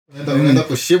Unaenda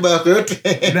kushiba yako yote.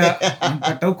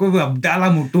 Hata huko hivyo Abdalla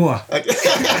Mutua.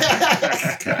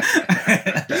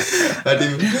 Hadi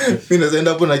mimi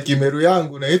naenda hapo na kimeru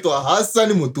yangu naitwa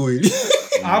Hassan Mutuili.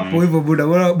 Hapo hivyo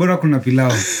bora kuna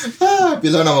pilau.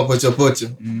 Pilau na mapochopocho.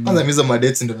 Kwanza hizo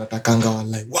madates ndo natakanga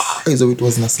wallahi. Wow, hizo vitu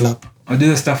was na slap.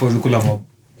 Audio stuff was kula mob.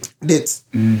 Dates.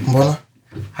 Mbona?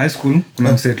 High school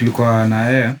kuna msee tulikuwa na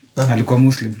yeye, alikuwa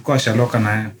Muslim, tulikuwa shaloka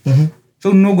na yeye.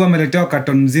 So nugu ameletewa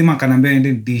carton mzima kanambia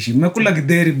ende dishi. Mmekula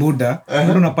githeri buda,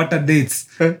 buda unapata dates.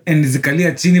 And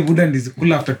zikalia chini buda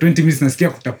ndizikula after 20 minutes nasikia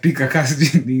kutapika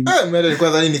kasi nini. Mimi nilikuwa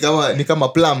dhani ni kama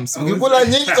plums. Ukikula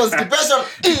nyingi constipation.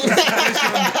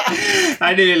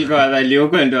 Hadi nilikuwa dhani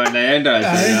huko ndo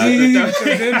anaenda.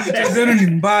 Mchezo ni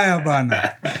mbaya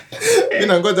bana.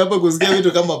 Mimi ngoja hapo kusikia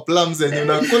vitu kama plums yenye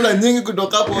unakula nyingi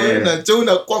kutoka hapo na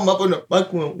chuna kwamba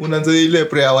hapo unaanza ile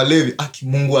prayer walevi. Aki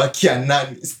Mungu akia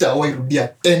nani sitawahi rudia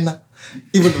tena.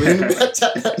 Hivyo ndio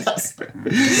nimeachana nasi.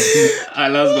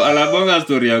 Alabonga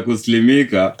story ya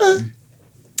kuslimika.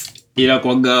 Ila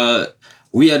kwaga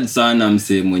weird sana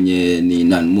mse mwenye ni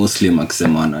non-Muslim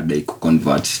akisema anadai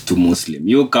kuconvert to Muslim.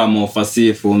 You come off as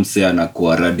if mse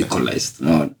anakuwa radicalized.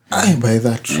 No. By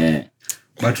that. Yeah.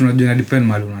 But unajua na depend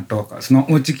mahali unatoka. So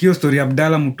uchikio story ya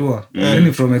Abdalla Mutua.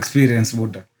 Ni from experience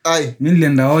buda. Mimi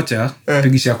nilienda Ocha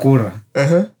pigisha kura.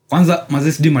 Kwanza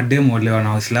mazee sijui mademo wale wana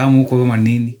Waislamu huko kama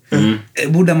nini.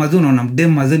 Buda mazee unaona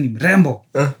mdemo mazee ni mrembo.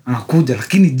 Anakuja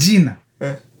lakini jina.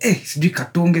 Sijui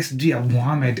Katonge sijui ya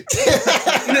Muhammad.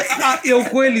 Ya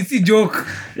ukweli si joke.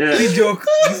 Si joke.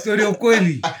 Story ya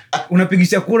ukweli.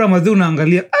 Unapigisha kura mazee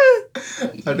unaangalia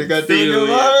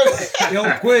ya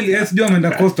ukweli sijui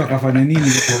ameenda Costa akafanya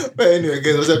nini. Anyway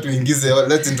guys, wacha tuingize.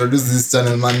 Let's introduce this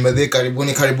channel man. Mzee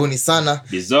karibuni sana.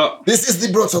 This is the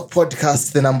Bro Talk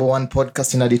podcast, the number 1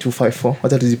 podcast in 254.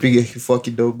 Wacha tujipige kifua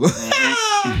kidogo.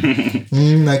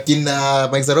 Nakina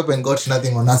Mike Zarope got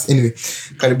nothing on us. Anyway,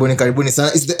 karibuni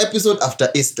sana. It's the episode after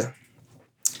Easter.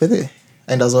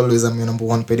 And as always, I'm your number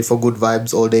 1 ready for good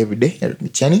vibes all day every day.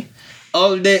 Michani.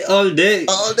 All day every day.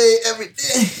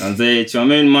 And the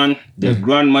Chairman man, the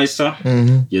Grandmaster.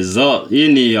 Yes all. Hii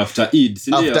ni after Eid,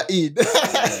 si ndio? After Eid.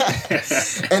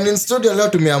 And in studio leo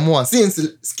tumeamua since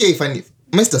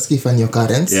Mr. Skifani your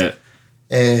currents. Yeah.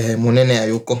 Munene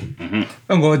hayuko.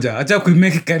 Ngoja, acha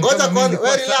kuimake kan. Ngoja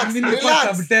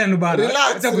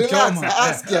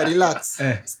relax.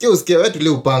 Sikia wewe tuli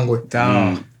upangwe.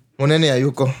 Sawa. Munene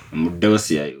hayuko.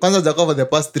 Mdosi hayuko. Kwanza jakaa for the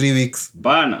past 3 weeks.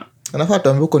 Bana. Anafaa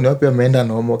tuambie uko ni wapi ameenda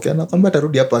na homo. Kana kwamba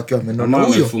atarudi hapa akiwa amenona.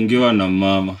 Huyo amefungiwa na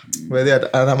mama. Wewe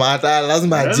ana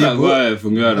lazima ajibu. Wewe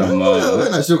amefungiwa na mama. Wewe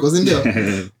na shuko, si ndio?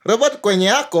 Robert kwenye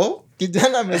yako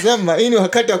kijana amesema hii ni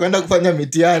wakati wa kwenda kufanya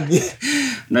mitihani.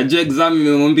 Najua exam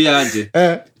imemwambia aje.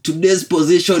 Today's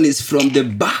position is from the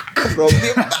back.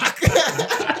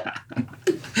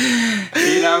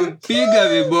 Inampiga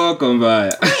viboko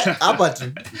mbaya. Hapa tu.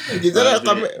 Kijana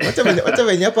kama wacha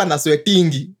wenye hapa na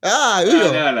sweatingi.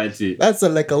 Huyo. That's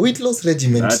like a weight loss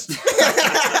regiment.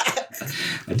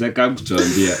 Ataka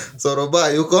kutuambia. So Roba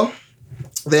yuko.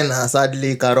 Then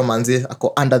sadly Karo manzi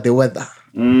ako under the weather.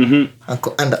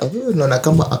 Ako under unaona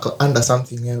kama ako under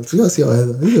something else. Hiyo sio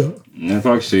weather. Hiyo. Ni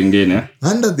kwa kitu kingine.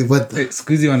 Under the weather.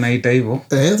 Squeeze wanaita hivyo.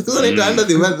 Squeeze wanaita under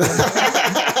the weather.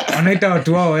 Wanaita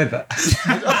watu wao weather.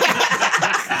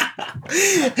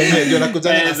 Ndio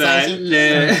nakujana na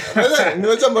sunshine.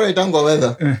 Nimeacha mbona itangwa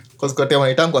weather. Cause kwa tema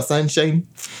itangwa sunshine.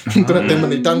 Kuna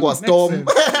tema itangwa storm.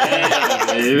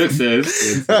 It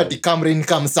makes The come rain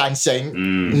come sunshine.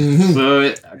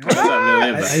 So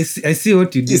I see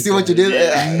what you did. You see what you did?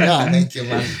 Thank you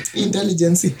man.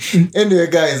 Intelligence. Anyway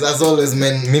guys, as always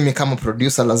man, mimi kama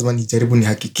producer lazima nijaribu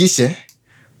nihakikishe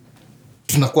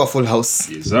tunakuwa full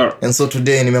house. Yes, sir. And so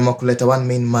today nimeamua kuleta one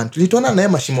main man. Tulitoana naye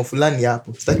mashimo fulani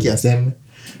hapo. Sitaki aseme.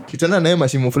 Tulitoana naye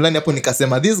mashimo fulani hapo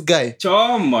nikasema this guy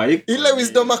choma ile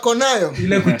wisdom ako nayo.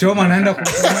 Ile kuchoma naenda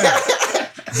kuchoma.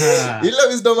 Ile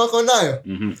wisdom ako nayo.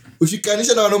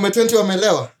 Ushikanisha na wanaume 20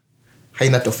 wamelewa.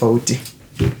 Haina tofauti.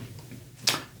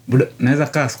 Buda naweza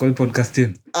cast kwa podcast hii.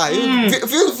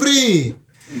 Feel free.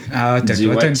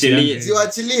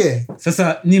 Siwachilie.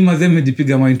 Sasa ni mazee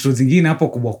mmejipiga ma intro zingine hapo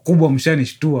kubwa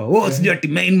mshanishtua. Sijui ati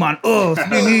main man.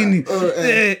 Sijui nini.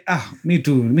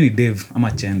 Mimi ni Dave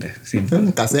ama Chende.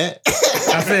 Kase.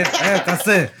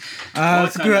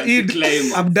 Siku ya Eid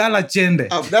Abdalla Chende.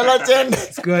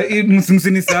 Siku ya Eid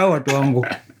msinisahau watu wangu.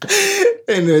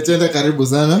 Anyway, Chende karibu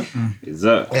sana.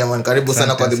 Yeah man, karibu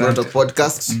sana kwa the Bro Talk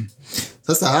podcast.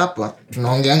 Sasa hapa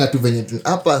tunaongeanga tu venye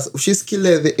hapa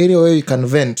ushisikile the area where you can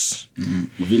vent.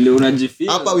 Vile unajifeel.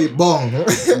 Hapa we bong.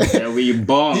 We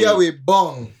bong. Here we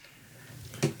bong.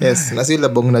 Yes, na si ile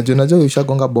bong najua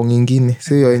ushagonga bong nyingine.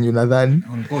 Sio hiyo yenye unadhani.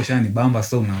 Ulikuwa ushanibamba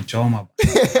so unachoma.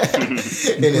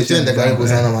 Ile chende karibu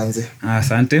sana manze.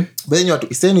 Asante. Benyo watu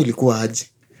iseni ilikuwa aje?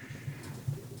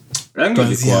 Rangi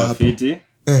ilikuwa fiti.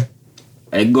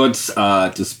 I got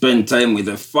to spend time with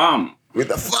the farm. With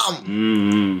the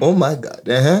farm. Oh my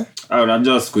god.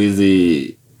 Unajua siku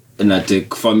hizi na take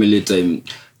family time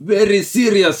very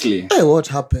seriously. Hey, what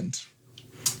happened?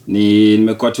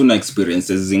 Nimekuwa tu na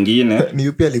experiences zingine. Ni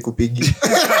yupi alikupigia?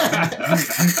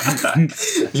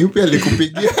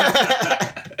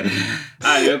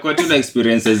 Nimekuwa tu na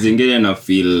experiences zingine na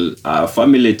feel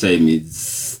family time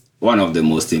is one of the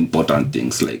most important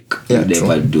things like you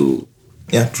never do.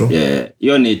 Yeah, true. Yeah,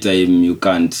 you need time you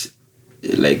can't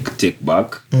like take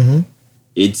back.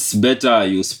 It's better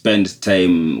you spend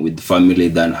time with family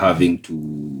than having to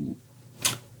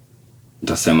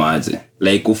tasemaje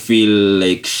like you feel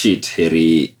like shit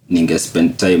heri ninge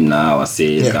spend time na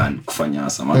wase than kufanya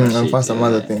some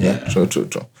other thing.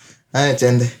 True.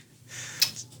 Chende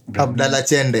Abdalla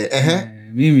Chende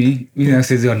mimi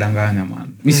nasiwezi wadanganya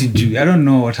man. Mimi sijui, I don't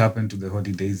know what happened to the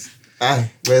holidays.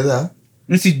 Whether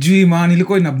mimi sijui man,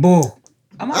 ilikuwa ina bo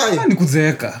ama ni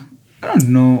kuzeeka. I don't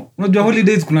know. Unajua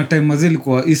holidays kuna time mazee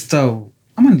ilikuwa Easter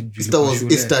ama ni Easter was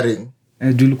Eastering.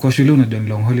 Julu kwa shule unajua ni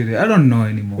long holiday. I don't know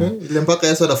anymore. Ile mpaka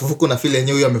Yesu anafufuka na feel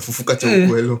yenyewe amefufuka cha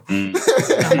ukwelo.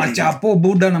 Na machapo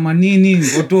buda na manini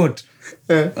what.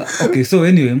 Okay, so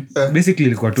anyway, basically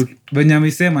ilikuwa tu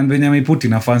Benjamin sema Benjamin put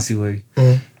in a fancy way.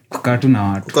 Kukaa tu na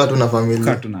watu. Kukaa tu na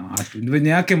familia. Venye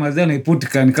yake mazee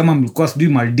anaiputika ni kama mlikuwa sijui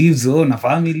Maldives na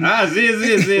family.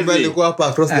 Zi. Bali kwa hapa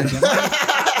across the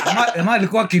Ema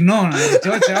alikuwa kinona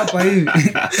chocha hapa hivi.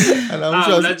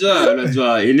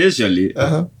 Unajua initially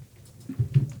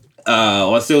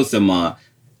wase usema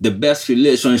the best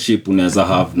relationship unaweza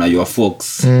have na your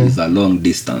folks is a long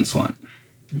distance one.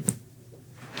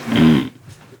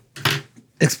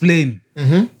 Explain.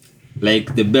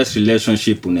 Like the best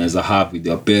relationship unaweza have with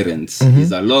your parents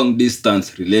is a long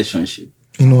distance relationship.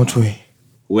 In what way?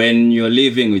 When you're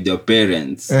living with your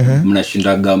parents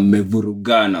mnashindaga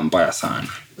mmevurugana mbaya sana.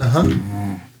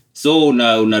 So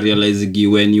una realize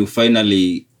when you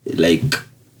finally like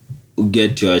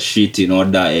get your shit in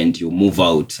order and you move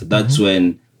out, that's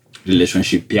when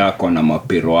relationship yako na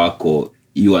mapero wako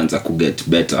you anza ku get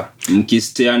better.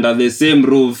 Mkistay under the same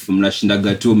roof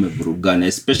mnashindaga tu mmevurugana,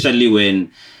 especially when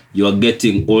you are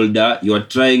getting older, you are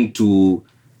trying to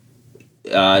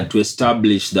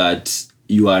establish that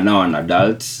you are now an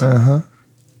adult.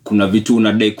 Kuna vitu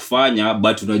unadai kufanya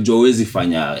but unajua huwezi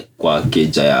fanya kwa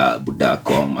keja ya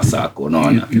budako masako,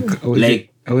 unaona? Like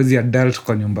hawezi adult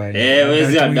kwa nyumba yake.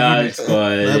 Hawezi adult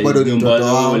kwa nyumba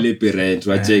za lipi rent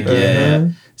wacheke.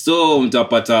 So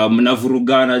mtapata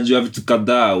mnavurugana juu ya vitu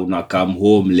kadhaa, una come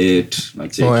home late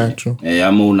wacheke.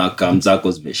 Ama una come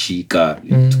zako zimeshika,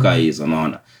 tuka hizo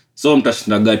unaona. So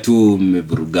mtashindaga tu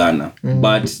mmevurugana.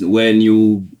 But when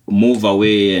you move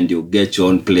away and you get your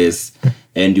own place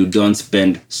and you don't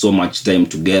spend so much time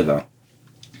together,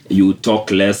 you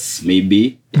talk less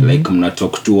maybe, like mna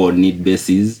talk to on need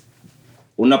basis.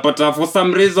 Unapata for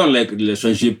some reason like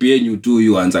relationship yenyu tu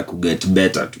you anza ku get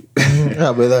better too.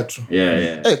 But that's true.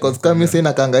 Yeah. Cause kama sasa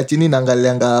nakanga chini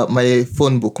naangalianga my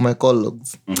phone book, my call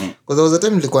logs. Cause there was a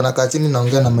time nilikuwa nakaa chini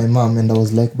naongea na my mom and I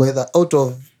was like, by the out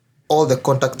of all the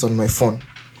contacts on my phone,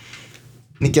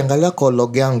 nikiangalia call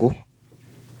log yangu,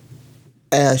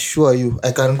 I assure you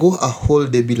I can go a whole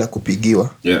day bila kupigiwa.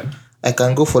 I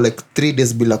can go for like 3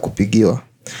 days bila kupigiwa.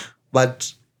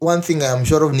 But one thing I am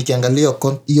sure of, nikiangalia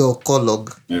your call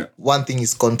log, one thing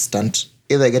is constant.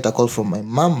 Either I get a call from my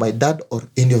mom, my dad, or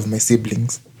any of my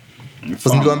siblings.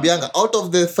 Because niliwaambianga out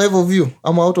of the 5 of you,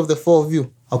 ama out of the 4 of you,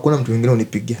 hakuna mtu mwingine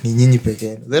unipigia, ni nyinyi pekee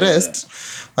yenu. The rest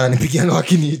wananipigianga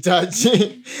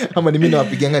wakinihitaji ama ni mimi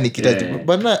nawapigianga nikihitaji.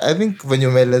 But I think when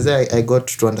you meelezea I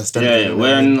got to understand.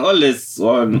 When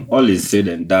all is said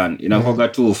and done, inakuwa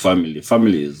tu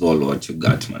family is all what you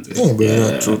got, man.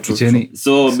 True.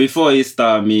 So before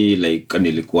Easter me like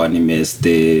nilikuwa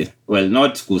nimestay, well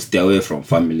not to stay away from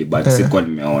family but sikuwa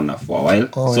nimeona for a while.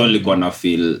 So nilikuwa na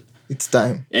feel it's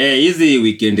time. Easy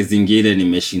weekend zingine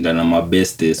nimeshinda na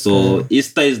mabeste. So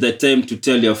Easter is the time to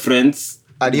tell your friends,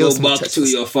 adios, go back to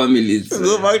your families.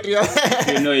 Go back to your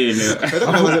you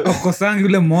know. Ukosangi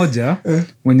ule mmoja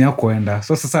mwenye hakuenda.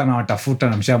 So sasa anawatafuta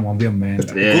na mshamwambia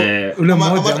mmeenda. Ule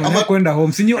mmoja mwenye hakuenda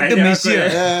home. Si nyote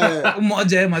mmeishia.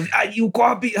 Mmoja yuko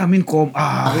wapi? I mean come.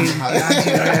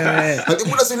 Wewe.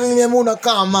 Hakuna suluhisho mimi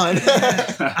unakaa man.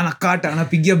 Anakata,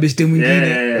 anapigia beste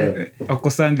mwingine.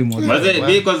 Ukosangi mmoja.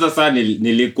 Mimi kwanza sana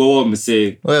nilikuwa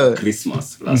mse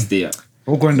Christmas last year.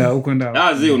 ukwenda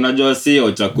unajua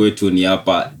sio cha kwetu ni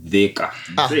hapa Thika.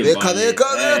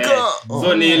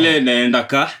 So ni ile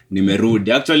naenda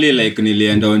nimerudi actually like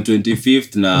nilienda on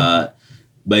 25th na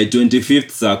by 25th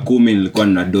saa 10 nilikuwa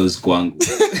na dose kwangu.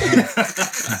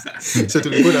 So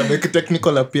tulikuwa na make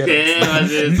technical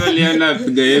appearance. So liana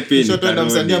piga epi so tuenda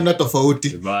msanii amna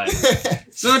tofauti.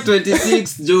 So 26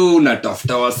 jo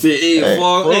unatafuta wase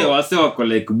wase wako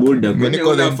like buda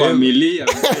kwa familia.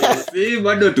 Si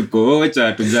bado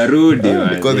tukoacha tujarudi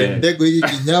because ndego hii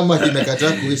kinyama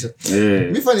kimekataa kuisha.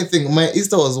 Me funny thing, my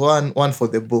Easter was one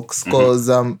for the books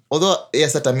cause although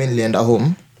yes at I nilienda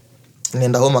home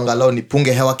angalau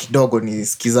nipunge hewa kidogo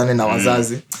nisikizane na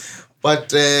wazazi.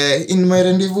 But in my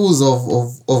rendezvous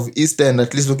of Easter and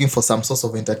at least looking for some source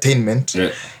of entertainment,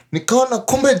 nikaona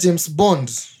kumbe James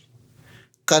Bond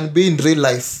can be in real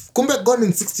life. Kumbe Gone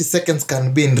in 60 Seconds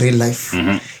can be in real life.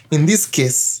 In this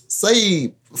case,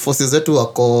 sai forces zetu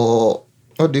wako,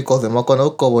 what do you call them? Wako na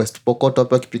uko West Pokot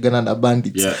hapa kipigana na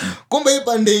bandits. Kumbe hii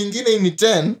pande ingine ni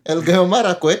 10 Elgeyo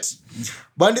Marakwet.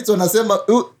 Bandits wanasema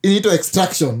inaitwa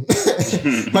extraction.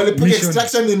 Malipiga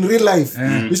extraction in real life.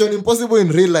 Mission Impossible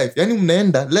in real life. Yani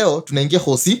mnaenda leo tunaingia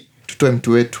hosi tutoe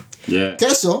mtu wetu.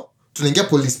 Kesho tunaingia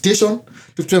police station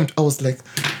tutoe mtu. I was like,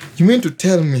 you mean to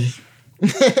tell me?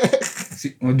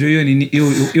 Unajua hiyo ni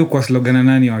hiyo kwa slogan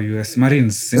nani wa US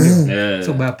Marines?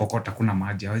 So baya Pokota kuna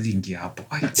maji hawezi ingia hapo.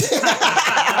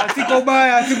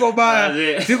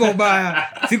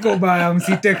 Siko baya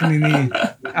msitek nini.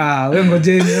 Wewe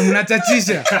ngojeni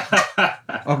mnachachisha.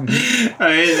 Okay.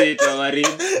 Hawezi tawari.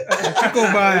 Siko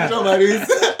baya.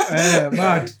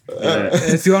 But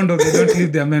si wando they don't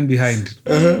leave their men behind.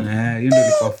 You know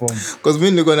the perform. Cause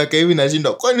mimi nilikuwa na hivi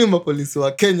nashinda kwani mapolisi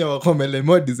wa Kenya wako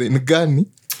melemoa design gani?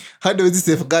 How do we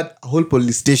safeguard a whole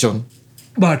police station?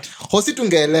 But hosi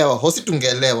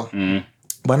tungeelewa.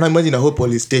 Bana imagine a whole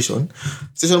police station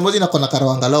moja inakuwa na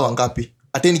karawangala wangapi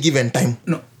at any given time?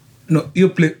 No,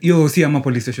 you see ama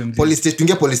police station.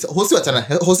 Tungia police.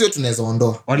 Hosi tunaweza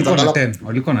ondoa.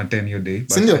 Walikuwa na 10 hiyo day.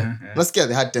 Sindio? Nasikia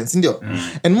they had 10, sindio?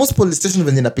 And most police station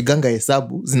venye napiganga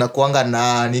hesabu zinakuanga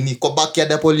na nini kwa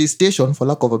backyard ya police station, for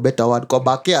lack of a better word, kwa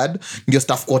backyard ndio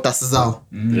staff quarters zao.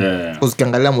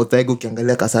 Ukiangalia Muthaiga,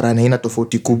 ukiangalia Kasarani haina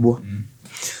tofauti kubwa.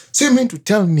 So you mean to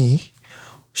tell me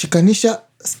shikanisha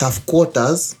staff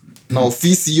quarters na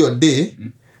ofisi hiyo day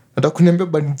nataka kuniambia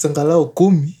bandits angalau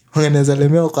 10 wanaweza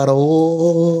lemea ukara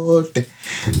wote.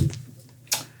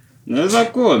 Naweza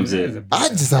kuwa mzee.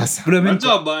 Aje sasa.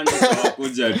 Unajua banda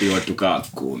kuja ati watu kaa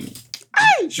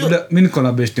 10. Mimi niko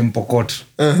na best Mpokot.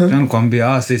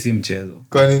 Nakwambia sisi mchezo.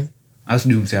 Kwa nini?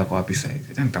 Asijui mse yako wapi sasa hivi.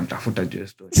 Sasa nitamtafuta juu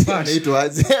story. Anaitwa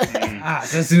aje?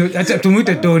 Sasa acha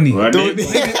tumuite Tony.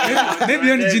 Maybe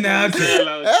hiyo ni jina yake.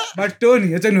 But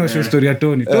Tony, acha niwashow story ya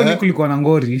Tony. Tony kulikuwa na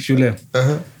ngori shule.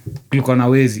 Kulikuwa na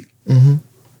wezi.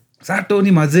 Sasa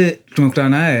Tony mazee tumekutana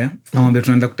naye, anamwambia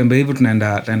tunaenda kutembea hivi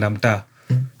tunaenda mtaa.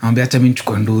 Anamwambia acha mimi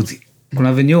nichukue nduzi.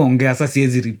 Kuna venye ongea sasa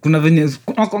siwezi. Kuna venye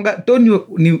anaongea Tony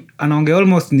ni anaongea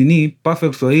almost nini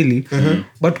perfect Swahili.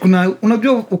 But kuna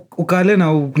unajua ukale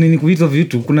na nini kuvizo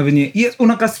vitu kuna venye yes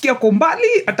unakasikia kwa mbali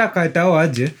hata kaitao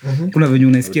aje. Kuna venye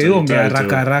unasikia hiyo ongea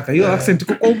haraka hiyo accent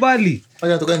iko kwa mbali.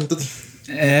 Acha toka ni mtoto.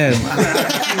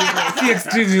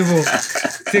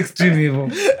 Si extreme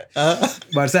hivyo.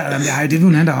 But sasa anambia hivi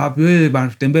unaenda wapi wewe bana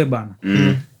tutembee bana.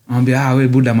 Anambia wewe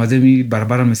buda mazemi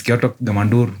barabara umesikia watu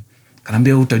Gamanduru.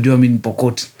 Kanambia utajua mimi ni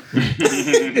Pokot.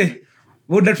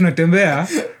 Buda tunatembea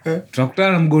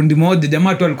tunakutana na mgondi mmoja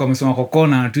jamaa tu alikuwa amesoma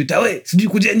kokona Twitter we sijui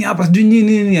kujeni hapa sijui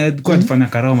nini alikuwa anafanya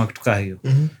karama kutoka hiyo.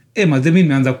 Mazemi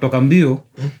nimeanza kutoka mbio.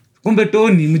 Kumbe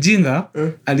Tony mjinga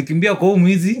alikimbia kwa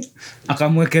mwizi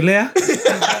akamwekelea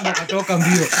akatoka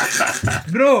mbio.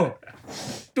 Bro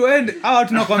tuende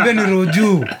tunakwambia ni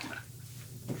roju.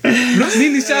 Mimi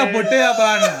nishapotea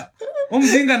bana.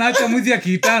 Mjinga naacha mwizi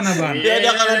akiitana bana. Yeye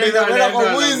akanataka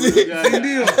kwa mwizi.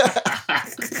 Ndio.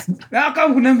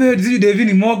 Kama kunambia David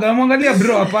ni moga, mwangalia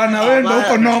bro hapana wewe ndio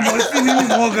uko normal si mimi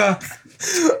moga.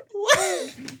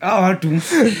 Watu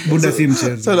buda si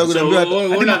mchezo. Sasa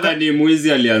nakuambia unadhani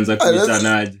mwizi alianza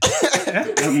kuitanaje?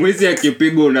 Mwizi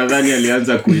akipigwa unadhani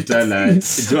alianza kuitanaje?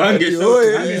 Joange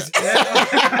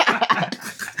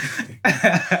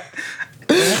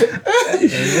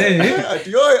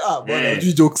bwana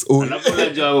jokes on.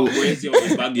 Unajua uwezi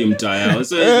ubagi mtaya.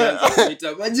 So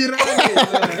ita majirani.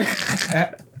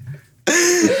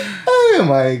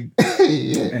 My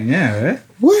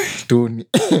Tony.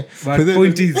 But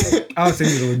point is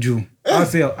say roju.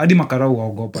 Say hadi makarau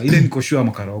waogopa. Ile niko sure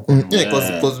makarau kwa.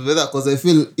 Because I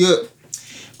feel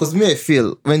Because me I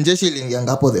feel when jeshi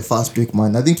iliingianga hapo the first week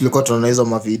man, I think tulikuwa tunaona hizo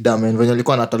mavida man when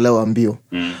walikuwa wanatolewa mbio.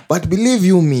 But believe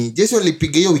you me, jeshi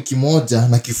walipiga hiyo wiki moja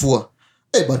na kifua.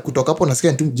 But kutoka hapo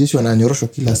nasikia tu jeshi wananyoroshwa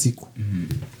kila siku.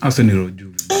 Hasa ni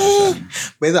roju.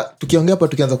 Baidha tukiongea hapa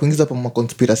tukianza kuingiza hapo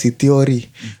conspiracy theory.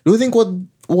 Do you think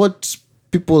what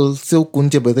people say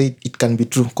kunje by it can be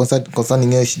true concerning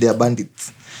hiyo shida ya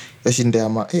bandits? Shinda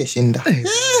ama shinda.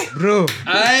 Bro.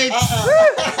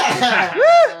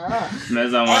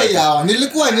 Aya,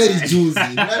 nilikuwa Nyeri juzi.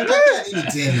 Nataka nini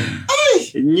tena?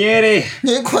 Nyeri.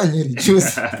 Nilikuwa Nyeri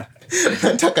juzi.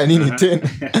 Nataka nini tena?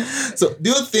 So, do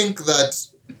you think that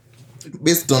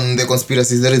based on the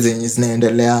conspiracies there is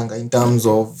zinaendeleanga in terms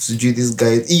of these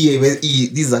guys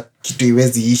these are kitu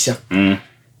iwezi isha?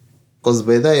 Because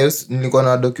by the way nilikuwa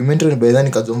na documentary by the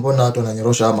nikajombona watu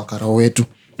wananyorosha ama karao wetu.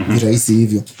 Rahisi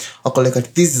hivyo. Ako like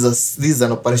this is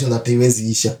an operation that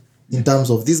iwezi isha. In terms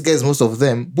of these guys, most of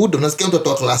them budo unasikia mtu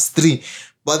wa class 3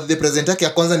 but the present yake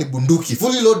ya kwanza ni bunduki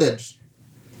fully loaded.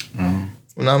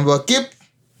 Unaambiwa keep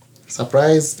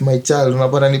surprise my child,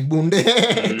 unapata ni bunde.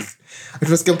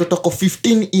 Tunasikia mtu ako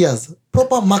 15 years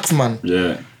proper marksman.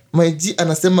 Yeah. My G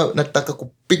anasema nataka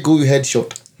kupiga huyu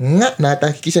headshot na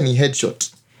atahakikisha ni headshot.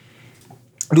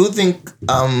 Do you think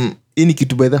ini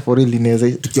kitu by the for real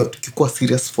inaweza tukikuwa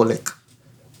serious for like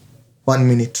 1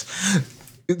 minute?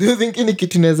 Do you think ini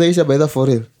kitu inaweza isha by the for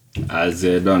real? As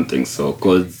I don't think so,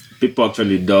 because people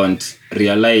actually don't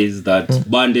realize that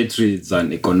banditry is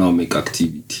an economic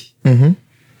activity.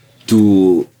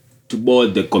 To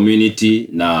both the community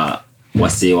na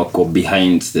wase wako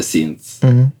behind the scenes.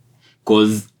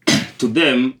 Because to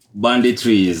them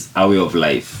banditry is a way of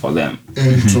life for them.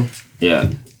 True. Yeah.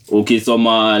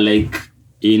 Ukisoma like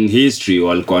in history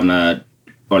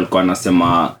walikuwa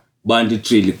nasema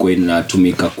banditry ilikuwa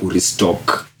inatumika ku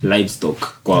restock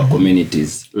livestock kwa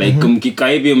communities. Like mkika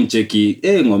hivi mcheki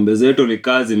ng'ombe zetu ni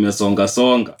kazi imesonga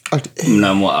songa.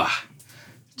 Mnamwa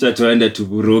tuende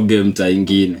tuvuruge mta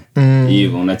ingine.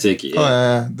 Hivyo unacheki.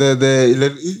 The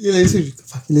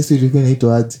ile siri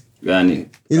inaitwa aje? Gani?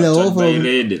 Ile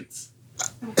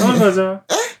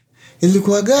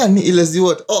ilikuwa gani ile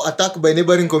ziwot attack by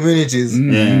neighboring communities.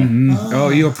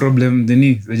 Hiyo problem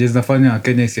deni zinafanya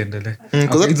Kenya isiendelee.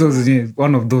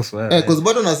 One of those because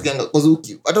bado nasikianga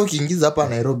hata ukiingiza hapa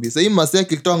Nairobi sasa hii Masia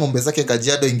kilitoa ng'ombe zake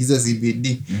Kajiado ingiza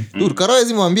CBD tu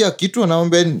Karawezi mwambia kitu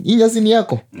anaomba hii nyasi ni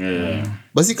yako.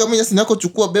 Basi kama nyasi yako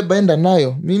chukua beba enda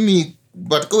nayo. Mimi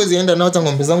but kawezi enda nao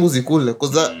ng'ombe zangu zikule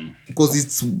because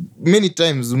it's many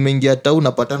times umeingia town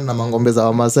unapatana na mang'ombe za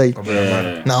Wamasai.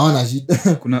 Naona shida.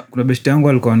 kuna best yangu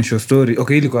alikuwa anisho story.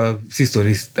 Okay, ilikuwa si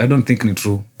stories. I don't think ni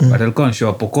true. But alikuwa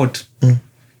anisho Pokot.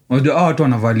 Unajua watu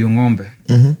wana value ng'ombe.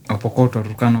 Pokot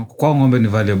watukana kwa ng'ombe ni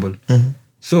valuable.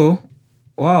 So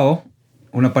wao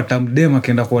unapata mdema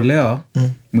akienda kuolewa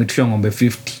mwitisha ng'ombe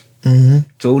 50.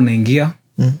 So unaingia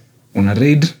una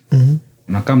raid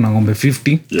unakaa na ng'ombe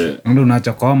 50 ndio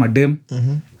unaacha kwa madem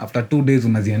after 2 days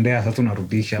unaziendea sasa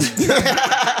unarudisha.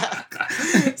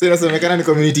 So inasemekana ni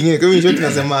community nyingine kwa hiyo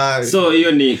tunasema so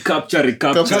hiyo ni capture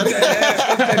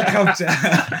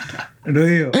ndio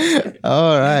hiyo.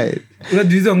 Alright.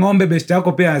 Unajua hizo ng'ombe best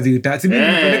yako pia azita. Si mimi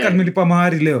nipeleka nimelipa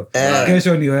mahari leo.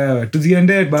 Kesho ni wewe.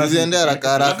 Tuziende basi. Tuziende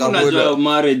haraka bwana. Unajua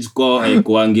marriage kwa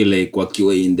haikuangile kwa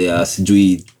kiwa in there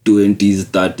sijui 20s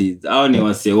 30s. Hao ni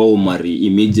wase wao marry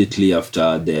immediately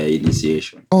after the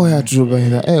initiation. True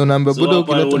bana. Unaambia budo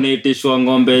ukileta unaitishwa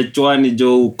ng'ombe chwani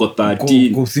jo uko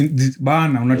 13.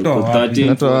 Bana unatoa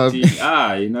wapi?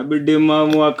 Inabidi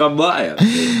mamu akabaya.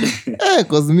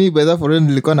 Cause me by that for real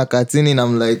nilikuwa na katini na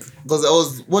I'm like because I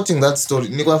was watching that story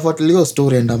nilikuwa nafuatilia hiyo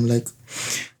story and I'm like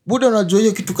buda unajua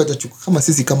hiyo kitu kajachukua kama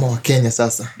sisi kama wa Kenya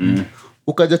sasa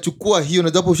ukajachukua hiyo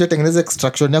na japo ushatengeneza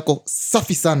extraction yako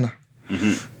safi sana.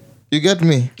 You get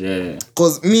me?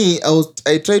 Cause me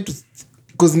I try to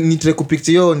cause nitry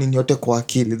kupicture hiyo ni yote kwa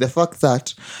akili the fact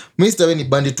that Mr. Weni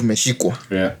bandi tumeshikwa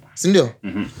si ndio?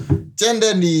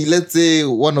 Kyende ni let's say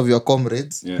one of your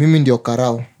comrades mimi ndio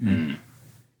karao.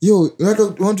 You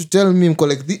want to tell me mko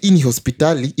like in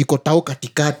hospitali iko tao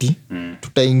katikati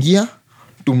tutaingia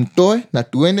tumtoe na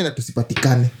tuende na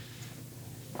tusipatikane.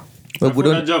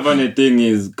 Unajua funny thing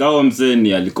is kama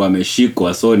mseni alikuwa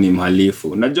ameshikwa so ni mhalifu.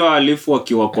 Unajua halifu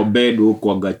akiwa kwa bed huko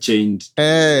waga chained.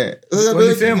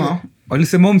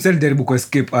 Walisema mseli jaribu ku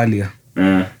escape earlier.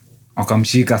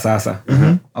 Wakamshika sasa.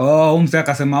 Mseli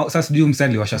akasema sasa sijui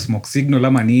mseli washa smoke signal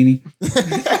ama nini.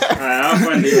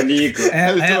 Hapa ndio niko.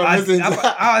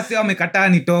 Si wamekataa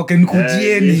nitoke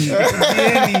nikujieni.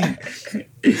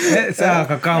 Sasa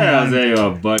kakamba.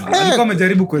 Alikuwa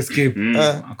amejaribu ku escape.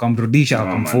 Akamrudisha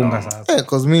akamfunga sasa.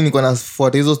 Cause mimi niko na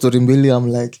fuata hizo story mbili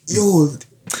I'm like yo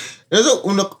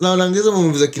unaongeza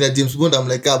movies za kina James Bond, I'm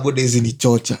like body hizi ni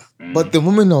chocha. But the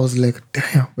moment I was like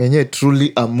damn, when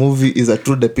truly a movie is a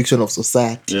true depiction of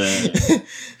society.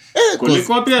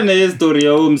 Kulikuwa pia na history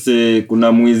ya umse,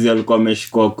 kuna mwizi alikuwa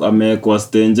ameshikwa amekuwa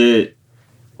stenje,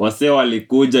 wase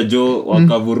walikuja jo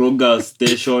wakavuruga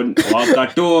station,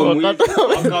 wakatoa mwizi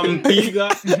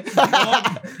wakampiga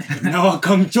na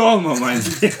wakamchoma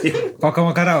manzi kwa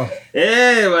makarao.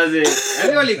 wazee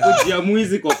yani walikujia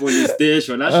mwizi kwa police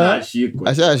station,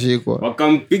 ashashikwa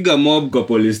wakampiga mob kwa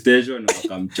police station na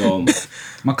wakamchoma.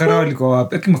 Makarao walikuwa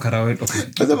wapi? Makarao wetu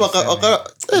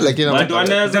sasa lakini watu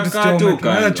wanaweza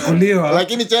katuka chukuliwa,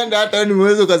 lakini chenda hata ni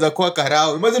mwezo kaza kwa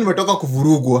karao. Imagine nimetoka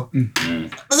kuvurugwa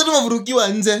sasa, tumevurugiwa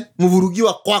nje,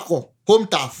 mvurugiwa kwako home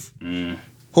turf,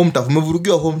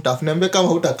 mvurugiwa home turf. Niambie kama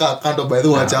hutakaa kando, by the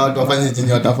way, acha watu wafanye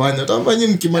chenye watafanya, utafanya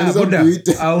mkimaliza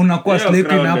kuite unakuwa slave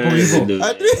na hapo hivyo,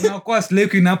 unakuwa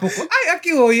slave na hapo. Ai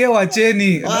akioye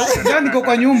wacheni ndani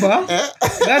kwa nyumba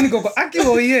ndani kwa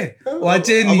akioye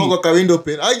wacheni hapo kwa kawindo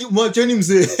pen. Ai mwacheni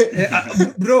mzee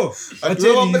bro,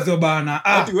 wacheni hizo bana.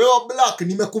 Ati wewe black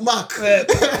nimekumark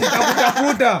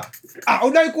utakuta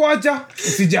udai kuacha,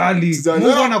 usijali,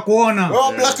 Mungu anakuona.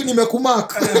 Wewe black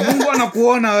nimekumark, Mungu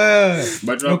anakuona wewe.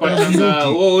 But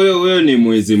wewe ni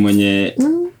mwizi mwenye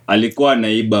alikuwa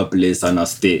anaiba place ana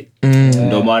stay.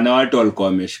 Ndio maana watu walikuwa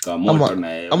wameshika moto na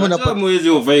yeye. Ama mwizi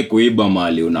ufai kuiba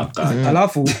mali unakaa.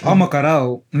 Alafu ama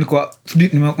karao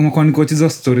nilikuwa nikochiza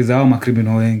stories za hao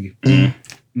macriminal wengi.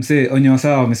 Msee onyo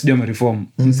sawa wamesijua reform.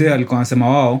 Msee alikuwa anasema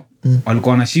wao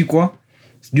walikuwa wanashikwa,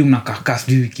 sijui mnakaa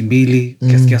sijui wiki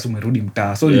 2 kiasi umerudi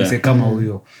mtaa. So ni msee kama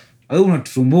huyo. Wewe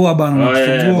unatusumbua bana,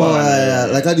 unatusumbua.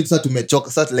 Like hadi sasa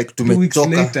tumechoka, sasa like tumechoka.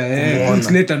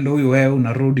 Weeks later ndio huyo wewe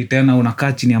unarudi tena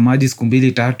unakaa chini ya maji siku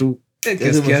 2-3.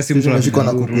 Kiasi mtu anashika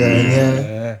na kukuya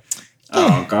wenyewe.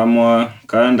 Kama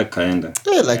kaenda.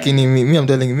 Lakini mimi I'm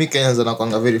telling you, Kenyans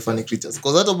wanakuanga very funny creatures.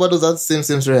 Because that about that same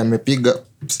story amepiga.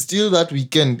 Still that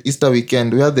weekend, Easter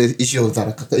weekend, we had the issue of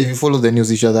Tharaka. If you follow the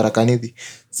news issue of Tharaka Nithi.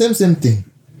 Same thing.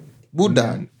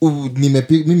 Buda,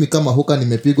 mimi kama huka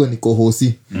nimepigwa niko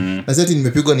hosi. Na sasa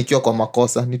nimepigwa nikiwa kwa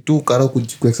makosa. Ni tu karao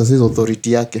ku-exercise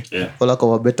authority yake. For lack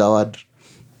of a better word.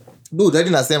 Dude, hadi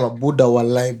nasema Buda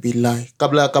wallahi billahi.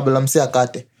 Kabla msee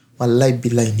akate, wallahi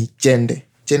billahi ni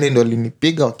Kyende ndio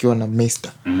alinipiga wakiwa na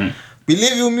Mr.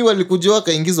 Believe you me, walikujua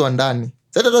wakaingizwa ndani.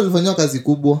 Sasa ndio walifanywa kazi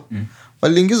kubwa.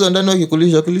 Waliingizwa ndani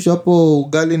wakikulisha hapo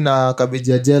ugali na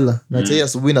cabbage ya jela na chai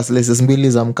asubuhi na slices 2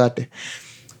 za mkate.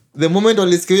 The moment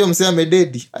walisikia huyo msee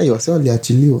amededi, ayo wase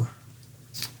waliachiliwa.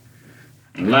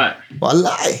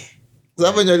 Wallahi.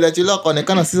 Sababu waliachiliwa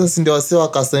kaonekana sisi ndio wase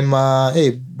wakasema,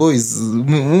 hey boys,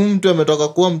 mtu ametoka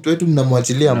kuwa mtu wetu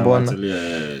mnamwachilia mbona?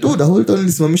 Dude, the whole town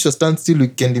lisimamisha stand still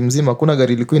weekend mzima, kuna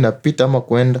gari ilikuwa inapita ama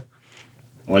kuenda.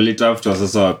 Walitafuta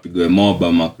sasa wapigwe mob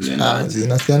ama kulenda.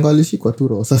 Zinasianga walishikwa tu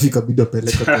roho safi kabisa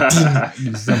peleka kotini.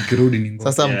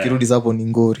 Sasa mkirudi hapo ni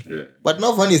ngori. But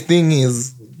now funny thing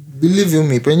is, believe you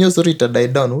me, penye story ita die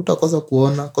down, utakosa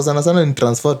kuona. Kwa sana ni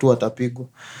transfer tu atapigwa.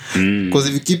 Because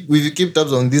if you keep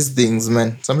tabs on these things,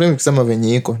 man, sometimes ukisema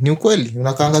venye iko ni ukweli,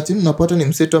 unakaanga chini unapata ni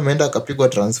mseto ameenda akapigwa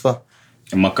transfer.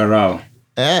 Makarao.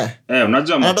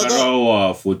 Unajua makarao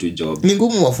wa foot job. Ni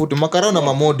ngumu wa foot, makarao na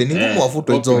mamode ni ngumu wa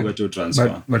foot job.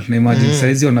 But na imagine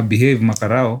saizi wana behave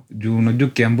makarao, juu unajua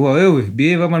kiambua wewe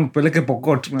behave ama nikupeleke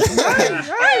Pokot.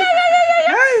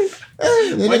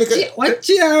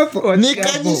 Wachi hapo.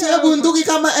 Nikanyisha bunduki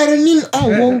kama Ernin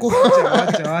uongo.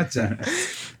 Acha.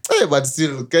 But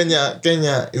still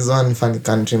Kenya is one funny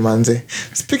country, manze.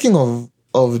 Speaking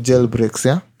of jailbreaks,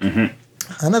 yeah.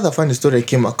 Another funny story I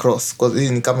came across, because hii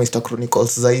ni kama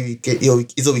CHRONICLES za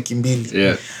hizo wiki 2.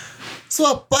 Yeah. So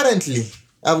apparently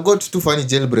I've got 2 funny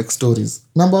jailbreak stories.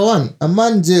 Number 1, a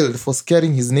man jailed for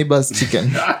scaring his neighbor's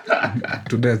chicken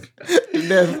to death.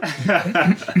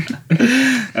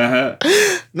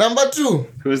 Number 2,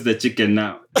 who's the chicken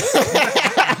now?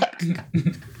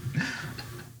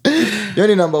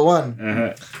 Yoni number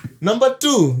 1. Number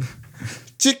 2,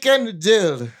 chicken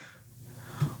jailed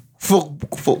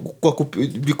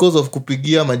because of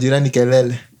kupigia majirani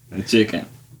kelele. Chicken.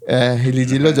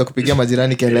 Ilijilioja kupigia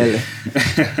majirani kelele.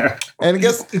 And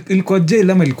guess ilikuwa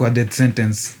jail ama ilikuwa death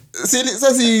sentence?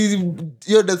 Sasa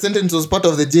your death sentence was part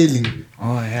of the jailing.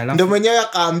 Ndio mwenyewe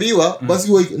akaambiwa,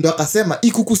 basi ndio akasema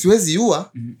hii kuku siwezi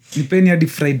ua. Nipeni hadi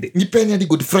Friday. Nipeni hadi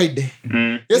Good Friday.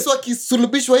 Yesu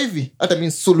akisulubishwa hivi, hata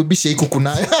mimi sulubishe hii kuku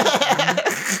nayo.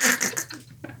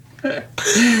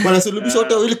 Wanasulubishwa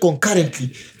wote wawili concurrently.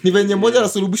 Ni venye mmoja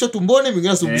anasulubishwa tumboni, mwingine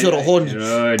anasulubishwa rohoni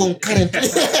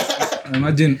concurrently.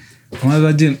 Imagine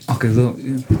okay, so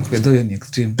ni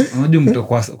extreme. Unajua mtu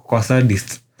kwa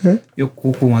sadist hiyo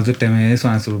kuku mazote Yesu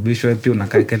anasulubishwa pia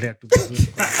unakaekelea tu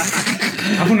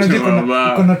hapo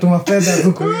unajua kuna tuma fedha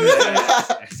huko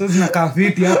sasa zinakaa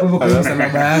fiti hapo hivyo kwa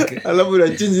salaba yake alafu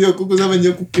unachinja hiyo kuku sasa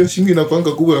nje kuku shingi na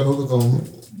kwanga kubwa na kuku kama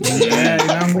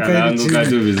inaanguka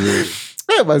tu vizuri.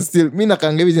 But still mimi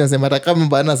nakangevi nasema hata kama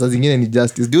bana saa zingine ni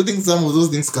justice. Do you think some of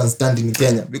those things can stand in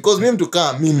Kenya? Because mimi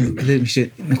mtukaa mimi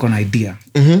niko na idea.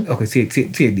 Okay, see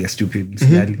idea stupid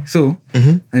msijali. So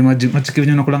imagine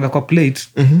machikivinyo nakulanga kwa plate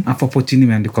hapo hapo chini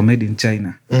imeandikwa made in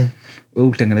China. Wewe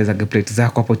utengeneza plate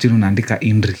zako hapo chini unaandika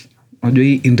Indri. Unajua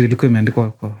hii Indri ilikuwa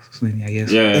imeandikwa kwa nini ya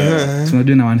Yesu. So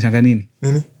unajua inamaanisha nini?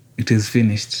 It is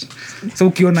finished. So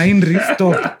ukiona Indri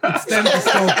stop. It's time to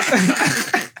stop.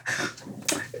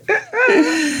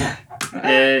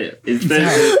 It's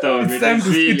time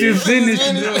to it is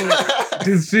finished, bro. It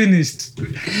is finished.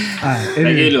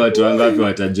 Lakini watu wangapi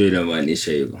watajua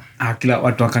inamaanisha hivyo? Kila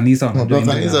watu wa kanisa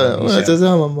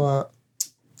wanachezea mama.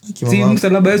 Si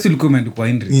msalaba Yesu ulikuwa umeandikwa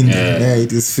Indri. Yeah,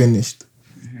 it is finished.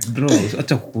 Bro,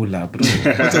 acha kukula bro.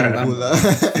 Acha kukula.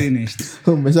 Finished.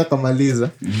 Umeshakamaliza.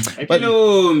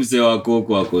 Lakini mzee wa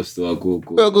kuku akosto wa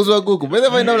kuku. Kwa kuku. By the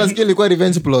way now nasikia ilikuwa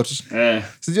revenge plot.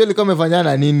 Sijui ilikuwa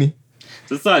imefanyana nini.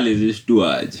 Sasa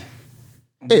alizishtua aje?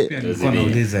 Nilikuwa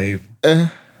nauliza hivyo.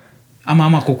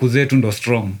 Ama kuku zetu ndo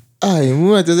strong.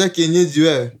 Mimi nachezea kienyeji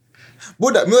wewe.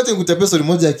 Buda, mimi wote nikutapia story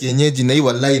moja ya kienyeji na hii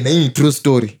wallahi na hii ni true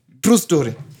story. True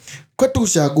story. Kwa tu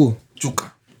ushago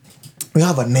chuka. We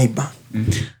have a neighbor.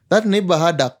 That neighbor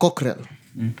had a cockerel.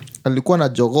 Alikuwa na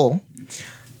jogoo.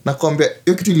 Na kwambia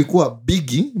hiyo kitu ilikuwa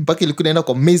bigi mpaka ilikuwa inaenda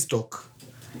kwa maize stalk.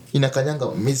 Inakanyanga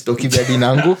maize stalk hivi hadi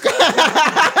inaanguka.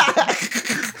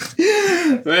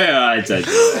 Wewe acha.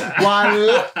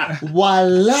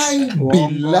 Wallahi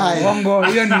billahi. Wongo,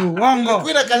 hiyo ni wongo.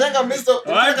 Kuna kanyanga misto.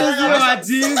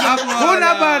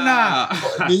 Kuna bana.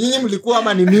 Ni nyinyi mlikuwa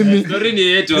ama ni mimi? Story ni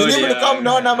yetu. Ni nyinyi mlikuwa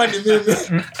mnaona ama ni mimi?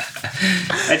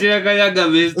 Acha kanyanga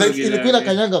misto. Like ilikuwa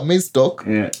kanyanga misto.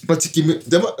 Pachiki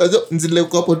jamaa nzile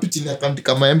uko hapo tu chini ya kanti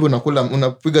kama embe unakula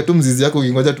unapiga tu mzizi yako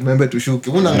ukingoja tumembe tushuke.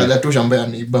 Unaangalia tu shamba ya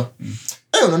neighbor.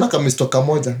 Unaona kama misto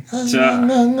kamoja.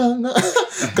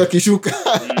 Kakishuka.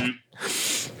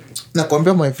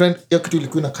 Nakwambia my friend, hiyo kitu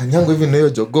ilikuwa na kanyango hivi na hiyo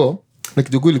jogoo, na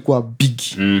kijogoo ilikuwa big.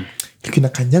 Ilikuwa na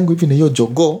kanyango hivi na hiyo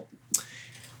jogoo.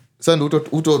 Sasa ndio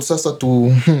uto sasa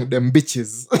tu them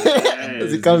bitches.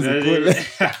 Zikaanza kule.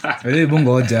 Wewe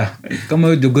bongo hoja. Kama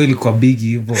hiyo jogoo ilikuwa big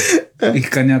hivyo,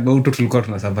 ikanyaga uto tulikuwa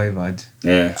tuna survive aje.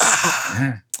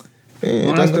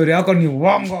 Una story yako ni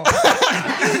uongo.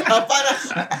 Hapana,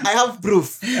 I have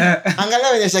proof. Angalia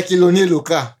wenye Shaquille O'Neal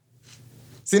uka.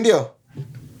 Si ndio?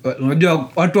 Unajua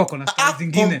watu wako na style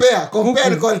zingine.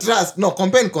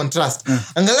 Compare and contrast.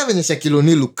 Angalia venye Shaquille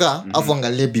O'Neal uka, afu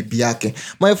angalia bibi yake.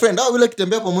 My friend, hao vile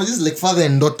kitembea pamoja is like father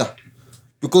and daughter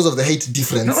because of the height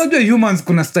difference. Unajua humans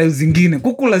kuna style zingine.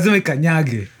 Kuku lazima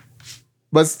ikanyage.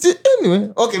 But still, anyway,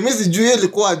 okay, mimi sijui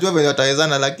ilikuwa ajua venye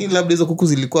watawezana, lakini labda hizo kuku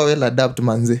zilikuwa well adapt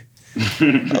manze.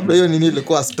 Labda hiyo nini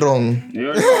ilikuwa strong.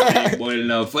 Boil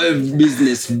now 5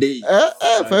 business day.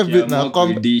 5 bit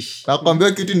na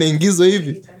kwambia kitu inaingizwa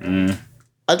hivi.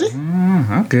 Ati?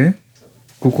 Okay.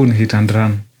 Kuku ni hit and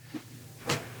run.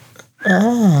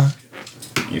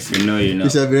 If you know, you know. We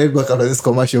shall be right back after this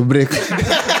commercial break.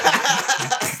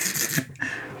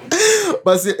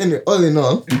 But anyway, all in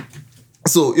all,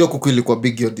 so hiyo kuku ilikuwa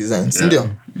big your design, ndio?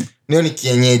 Niyo ni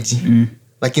kienyeji.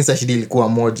 Lakini sasa shida ilikuwa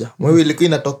moja. Mwewe ilikuwa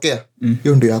inatokea.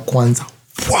 Hiyo ndio ya kwanza.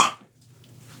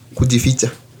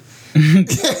 Kujificha.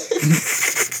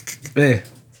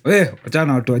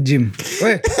 Achana watu wa gym.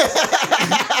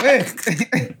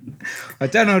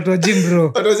 Achana watu wa gym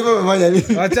bro. Watu wa gym wamefanya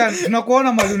nini? Achana,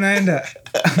 tunakuona mahali unaenda.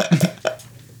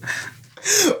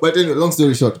 But anyway, long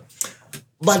story short.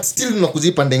 But still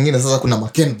tunakuzipa ndengine sasa kuna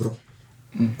Maken bro.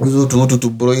 Tu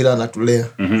broiler anatulea.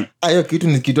 Hayo kitu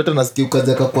ni kitu hata nasikia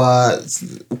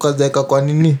ukazeka kwa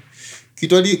nini?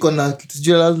 Kitu hadi iko na kitu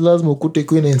sijui lazima ukute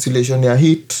iko na insulation ya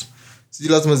heat.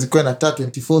 Sijui lazima zikuwe na taa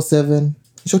 24/7.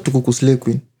 Hicho tukuku slay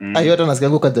queen. Hayo hata nasikia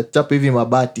ukachapa hivi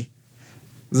mabati.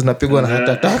 Zinapigwa na heart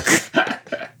attack.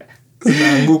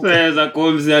 Zinaanguka. Sasa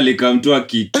komzi alikamtua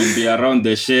akikimbia around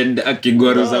the shed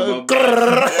akigwaruza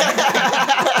baba.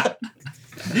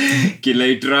 Kila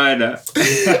itrada.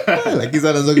 Lakini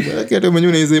sana zote hata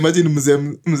mwenyewe unaweza imagine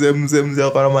mzee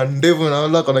kwa mandevu na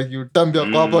wala kuna kiutambia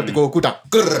kwa hapo tiko ukuta.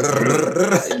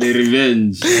 The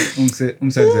revenge. Umse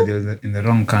in the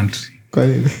wrong country. Kwa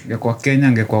nini? Kwa Kenya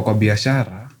angekuwa kwa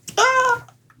biashara.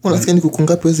 Unasikia ni kuku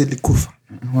ngapi wezi likufa?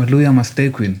 Waluya must stay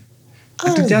queen.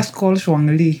 It just call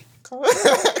Shwangli.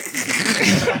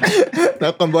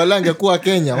 Na kwamba wala angekuwa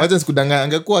Kenya, wacha sikudanganya,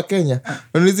 angekuwa Kenya.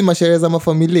 Hizi masherehe za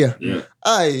mafamilia.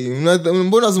 Ai,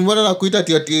 mbona zumbona na kuita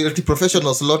ati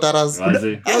professional slaughterers.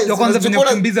 Ndio kwanza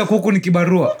tunakimbiza kuku ni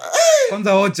kibarua.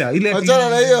 Kwanza ocha ile achana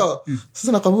na hiyo.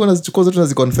 Sasa nakwambia unazichukua zote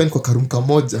unaziconfine kwa karumka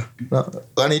moja. Na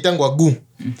anaitangwa gu.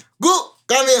 Gu,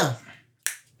 come here.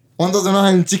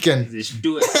 1009 chicken.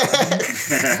 Zishtue.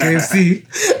 KFC.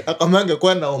 Akamanga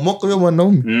kwa na omoko huyo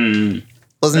mwanaume.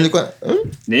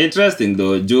 Ni interesting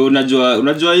though. Juu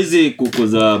unajua hizi kuku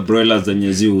za broilers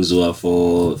zenye ziuzwa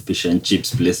for fish and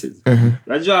chips places.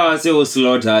 Unajua wase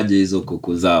slaughter aje hizo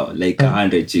kuku zao like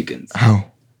 100 chickens.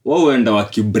 Wao huenda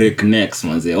wakibreak necks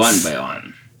manze one by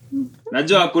one.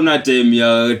 Najua hakuna time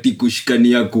ya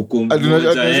tikushikania kuku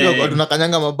mmoja.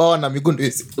 Tunakanyanga mabawa na miguu ndio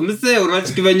hizi. Msee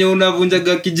unachiki venye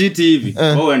unavunjaga kijiti hivi.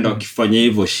 Wao huenda wakifanya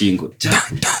hivyo shingo.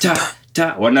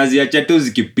 Cha wanaziacha tu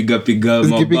zikipiga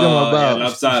mabawa.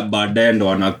 Alafu saa baadaye ndo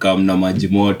wanakaa na maji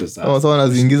moto sasa. Sasa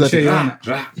wanaziingiza tena.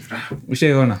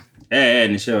 Ushaiona?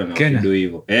 Nishaona kido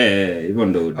hivyo. Hivyo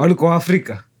ndo. Walikuwa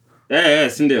Afrika.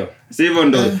 Si ndio. Si hivyo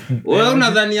ndo. Wewe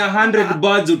unadhani 100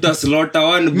 birds utaslaughter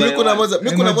one by.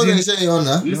 Mimi kuna moja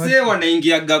nishaiona. Msee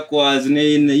wanaingiaga kwa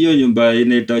hiyo nyumba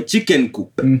inaitwa chicken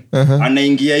coop.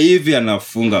 Anaingia hivi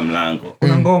anafunga mlango.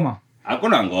 Kuna ngoma.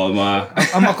 Hakuna ngoma.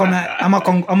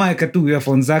 Ama ekatu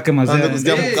earphones zake mazee.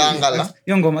 Anakusikia mkangala.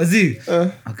 Hiyo ngoma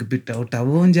akipita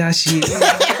utavunja shingo.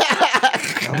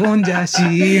 Utavunja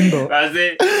shingo.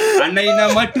 Kaze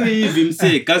anainama tu hivi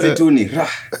msee, kazi tu ni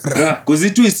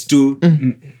kuzitwist tu.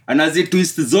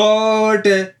 Anazitwist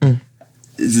zote.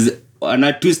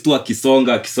 Ana twist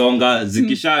wakisonga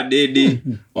zikisha dedi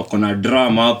wako na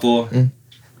drum hapo.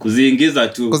 Kuziingiza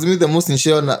tu. Cause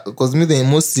me the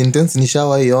most intense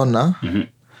nishawaiona.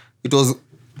 It was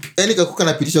kakuka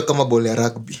napitishwa kama ball ya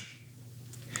rugby.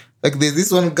 Like there's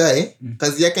this one guy,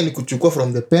 kazi yake ni kuchukua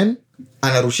from the pen,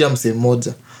 anarushia msee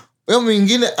mmoja. Huyo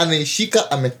mwingine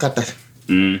anaishika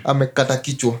amekata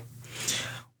kichwa.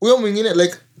 Huyo mwingine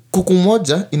like kuku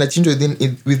moja inachinjwa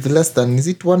with less than is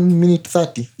it 1 minute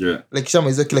 30. Like shama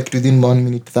hizo kila kitu within 1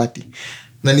 minute 30.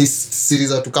 Na ni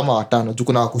series watu kama 5. Juu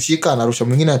kuna wakushika anarusha,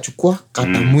 mwingine achukua kata,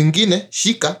 mwingine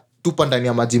shika tupa ndani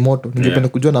ya maji moto. Ningependa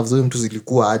kujua na vizuri mtu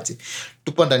zilikuwa aje.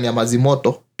 Tupa ndani ya maji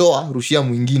moto, toa rushia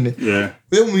mwingine.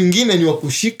 Wewe mwingine ni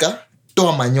wakushika,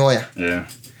 toa manyoya.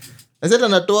 Na sasa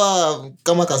anatoa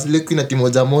kama kasleku na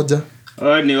timoja moja.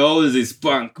 Ni always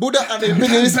spunk. Buda anapiga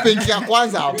hiyo spank ya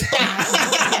kwanza.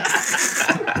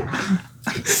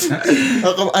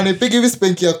 Anapiga hivi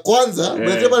spank ya kwanza,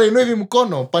 unataka anainua hivi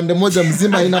mkono pande moja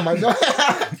mzima haina manyoya.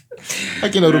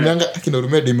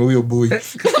 Akinarumia demu huyo boy.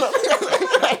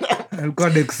 Alikuwa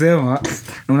kusema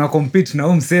una compete na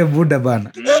msee buda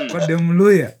bana. Kwa demu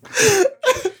luya.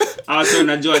 So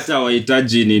unajua hata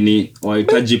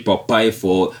wahitaji papai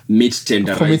for meat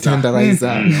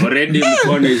tenderizer. Already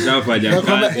mkono ishafanya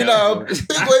kazi.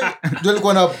 Ndio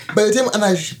alikuwa na by the time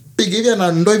anapiga hivi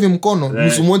anandoa hivi mkono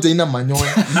nusu moja ina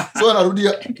manyoya. So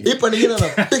anarudia ipa nyingine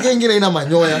anapiga nyingine ina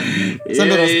manyoya.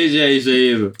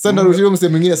 Sasa ndio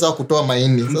msemo mwingine sawa kutoa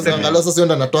maini. Sasa angalau sasa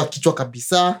ndio anatoa kichwa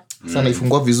kabisa. Sana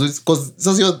ifungua vizuri cause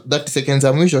sasa hiyo 30 seconds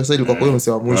ya mwisho sasa ilikuwa kwa hiyo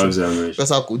msemo wa mwisho.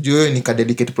 Sasa kujua ni ka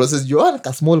dedicated process jua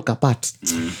ka small ka part.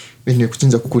 Mimi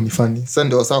kuchinja kuku ni funny. Sasa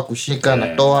ndio sawa kushika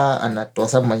anatoa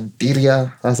some interior.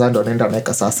 Sasa ndio anaenda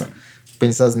anaweka sasa.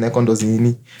 Pensa zineko ndo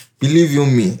zinini. Believe you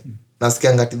me.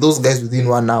 Nasikia ngati those guys within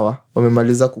 1 hour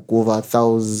wamemaliza kuku over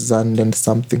 1,000 and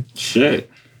something.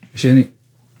 Sheni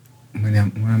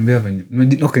Mwambia venye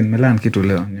nimelan kitu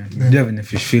leo. Ndio venye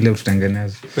fish fillet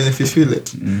utengeneza. Venye fish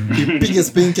fillet. Piga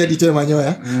spank hadi toe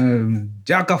manyoya.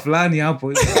 Jaka fulani hapo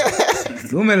hivi.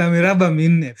 Dume la miraba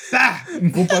 4.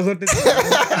 Mkupa zote.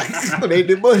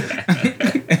 Unaidi boy.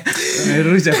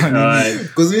 Nerusha kwa nini?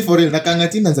 Cause me for real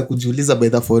nakangati naanza kujiuliza by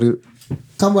the for real.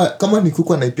 Kama ni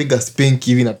kuku anaipiga spank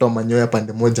hivi natoa manyoya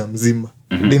pande moja mzima.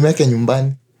 Demu yake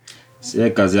nyumbani. Si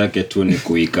kazi yake tu ni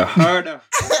kuika harder.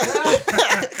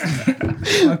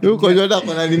 Yuko joda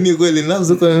kuna nini kweli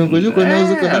nazo yuko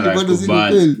nazo kuna bado ziko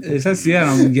kweli. Sasa yeye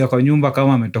anaingia kwa nyumba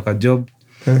kama ametoka job.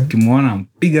 Kimuona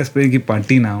mpiga spank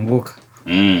pantina anguka.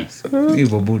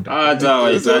 Hivyo buda. Hata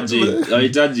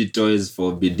wahitaji toys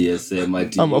for BDSM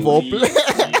ati. I'm for play.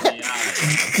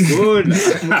 Good.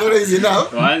 Mkoro hizi nao.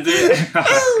 Wanze.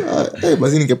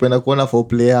 Basi ningependa kuona for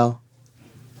play yao.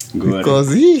 Good.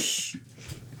 Because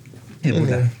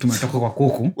buda tumetoka kwa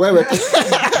kuku. Wewe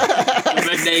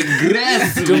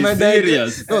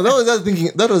serious. No,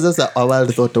 that was just a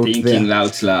wild thought out there.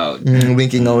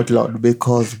 Thinking out loud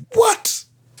because what?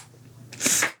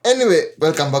 Anyway,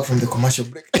 welcome back from the commercial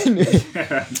break. Anyway,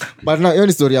 but now hiyo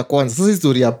ni story ya kwanza. Sasa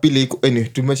story ya pili iko anyway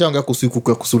tumeshaongea kuhusu kuku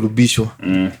ya kusulubishwa.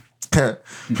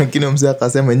 Lakini mzee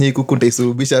akasema nyinyi kuku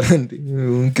nitaisurubisha rendi.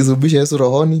 Nikisurubisha Yesu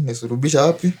rohoni, nisurubisha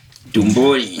wapi?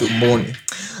 Tumboni.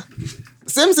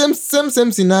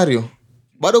 Same scenario.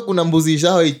 Bado kuna mbuzi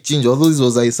ishawa ichinjwa. Although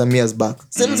this was some years back.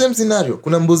 Same scenario.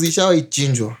 Kuna mbuzi ishawa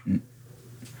ichinjwa.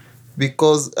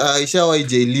 Because ishawa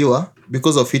ijailiwa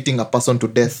because of hitting a person to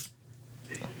death.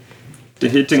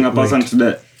 Hitting a person to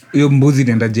death. Hiyo mbuzi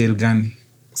inaenda jail gani?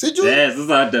 Sijui.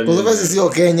 Sasa hata kwa sababu sio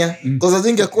Kenya. Kwa sababu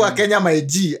ingekuwa Kenya my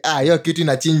G, hiyo kitu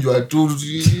inachinjwa tu.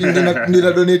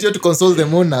 Nina donate to console the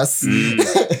mourners.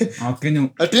 Kenya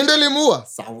atinde limua.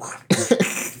 Sawa.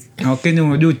 Kenya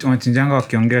unajua wanachinjanga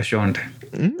wakiongea shonde.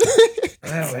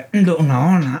 Wewe ndo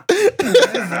unaona.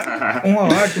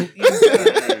 Watu.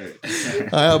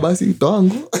 Haya basi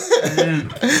toangu.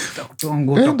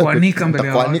 Utakuanika mbele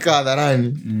ya. Utakuanika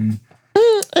hadharani.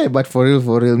 Hey, but for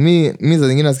real me za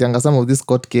zingine nasikianga some of these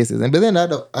court cases. And then I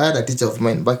had a teacher of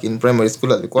mine back in primary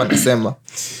school alikuwa anasema,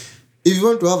 if you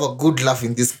want to have a good laugh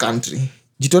in this country,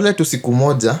 jitole tu siku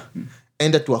moja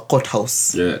enda to a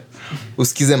courthouse. Yeah.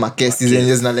 Usikize makesi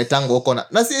zenye zinaletanga huko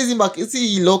na si hizi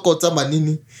makesi local kama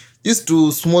nini. Just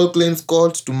to small claims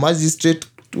court, to magistrate,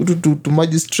 to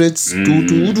magistrates,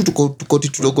 to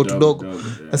court tudogo.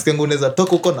 Nasikianga unaweza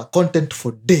toka huko na content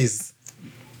for days.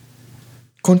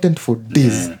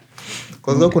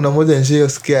 Kwa sababu kuna moja nje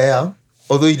sikia ya,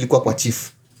 although ilikuwa kwa chief.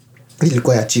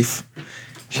 Ilikuwa ya chief.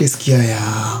 Sikia ya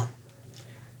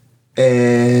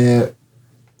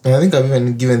I think I've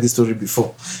even given this story before.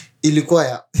 Ilikuwa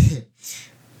ya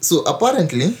so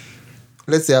apparently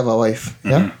let's say I have a wife,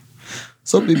 yeah?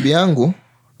 So bibi yangu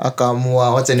akaamua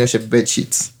wacha nioshe bed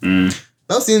sheets.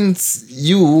 Now since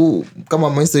you kama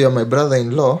you are my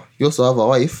brother-in-law, you also have a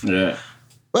wife. Yeah.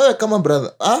 Wewe kama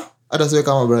brother, hata siwe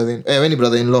kama brother, when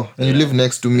brother-in-law and you live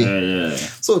next to me. Yeah.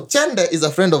 So Kyende is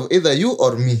a friend of either you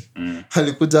or me.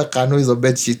 Alikuja kano hizo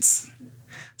bed sheets.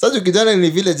 Sasa ukijana ni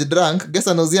village drunk, guess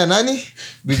anauzia nani?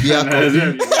 Bibi yako.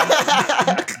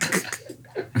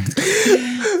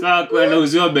 Sasa kwa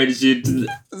anauzia bed sheets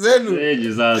zenu.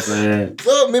 Sasa.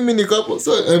 So mimi niko hapo.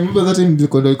 So I remember that time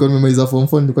nilikuwa nimemaliza form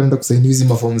 4 nilikuwa naenda kusaini hizi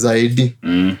maform za ID.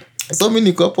 So mimi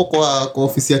niko hapo kwa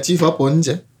ofisi ya chief hapo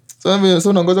nje.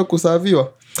 So nangoja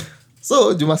kusaviwa.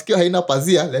 So Jumasikio haina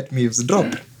pazia, let me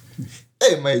eavesdrop.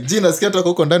 My G, nasikia toka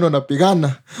huko ndani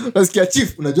wanapigana. Nasikia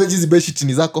chief, unajua hizi bedsheet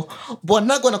ni zako.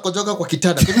 Bwanako anakojoka kwa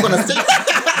kitanda. Kwa nasikia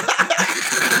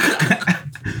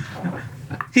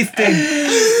his style.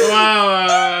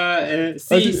 Wow.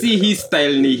 See his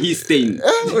style ni his stain.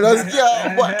 Unasikia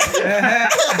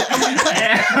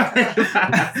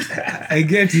I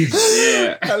get it.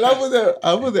 Yeah. I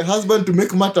love the husband to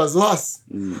make matters worse.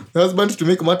 The husband to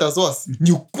make matters worse.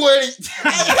 Ni ukweli.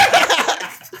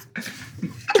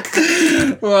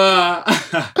 Wow.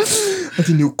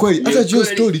 Ati ni ukweli. Hata hiyo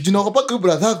story jina kwa paka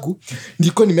brother yangu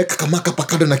ndiko nimeka kamaka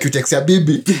pakado na cutex ya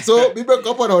bibi. So bibi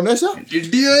hapo anaonesha.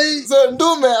 So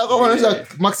ndume akaonesha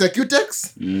max ya cutex.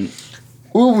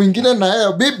 Huyu mwingine na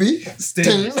yeye bibi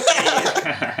stain.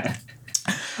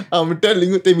 I'm telling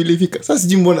you temilifika. Sasa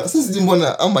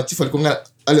sijimbona ama chief alikuwa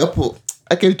hapo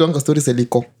akilitoanga stories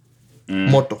eliko.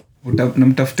 Moto.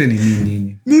 Mtafute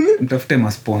nini? Mtafute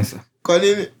ma sponsor. Kwa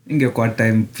nini? Ingekuwa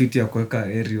time fit ya kuweka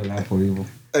aerial hapo hivyo.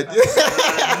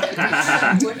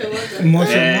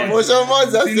 Moja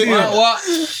moja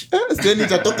sasa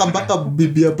nitatoka mpaka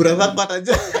bibi ya brother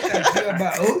pataje.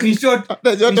 In short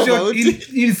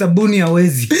ili sabuni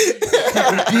hawezi.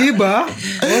 Kiba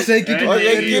osha kitu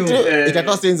aerial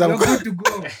itatoa senza mko.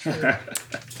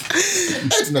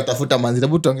 Tunatafuta manzi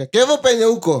hebu tuongee. Kevo penye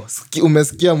huko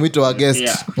umesikia mwito wa guest.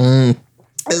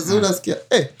 Unasikia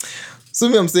so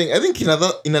me I'm saying I think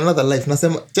in another life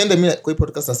nasema Kyende mimi kwa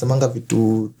podcast nasemanga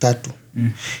vitu 3.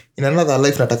 In another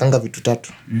life natakanga vitu 3.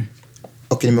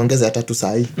 Okay, nimeongeza ya 3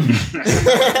 saa hii.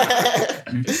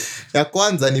 Ya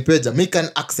kwanza ni Jamaican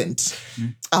accent.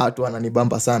 Watu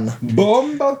wananibamba sana.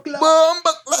 Bomba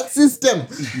class system.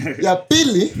 Ya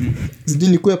pili zidi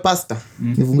nikuwe pastor.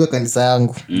 Nifungue kanisa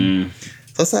yangu.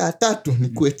 Sasa ya 3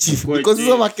 nikuwe chief. Because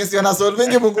hizo makesi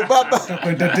wanasolvingi Mungu Baba.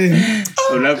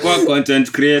 Unakuwa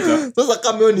content creator. Sasa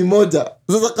kama hiyo ni moja,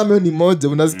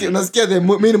 unasikia the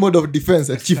main mode of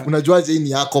defense chief. Unajuaje hii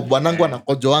ni yako bwanangu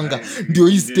anakojoanga ndio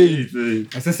hii stay.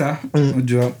 Sasa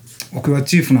unajua ukiwa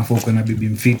chief unafaa na bibi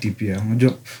mfiti pia.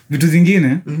 Unajua vitu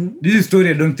zingine this story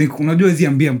I don't think unajua hizi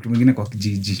ambia mtu mwingine kwa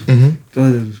kijiji.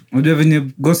 So unajua venye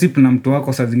gossip na mtu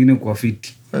wako saa zingine kwa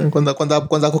fiti. Kwanza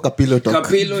ako pillow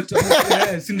talk.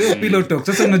 Si ndio pillow talk.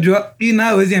 Sasa unajua hii nayo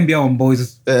hawezi ambia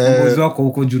boys wako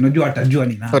huko juu unajua atajua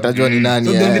ni nani.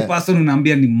 So the only person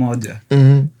unaambia ni mmoja.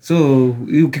 So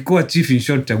ukikuwa chief in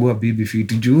short chagua bibi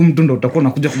fit juu mtu ndo utakuwa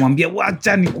unakuja kumwambia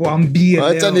wacha nikwambie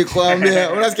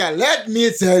unasikia let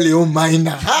me tell you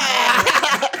mine.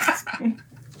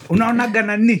 Unaonaga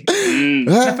nani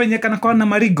nafanya kana kwa na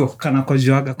marigo kana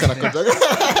kojoaga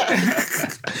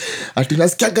ati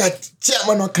nasikiaga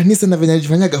chairman wa kanisa na venye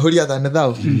alifanyaga holia than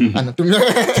thou anatumia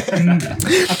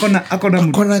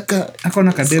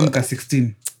akona kadem ka 16.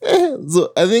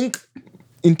 So I think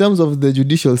in terms of the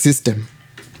judicial system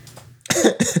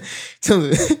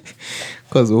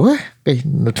because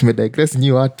tumedigress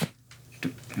new watu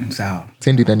sawa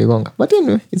sendi itanigonga but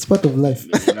anyway it's part of life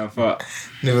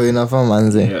inafaa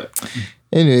manze. Yeah.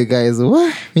 Anyway guys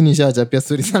mimi nishachapia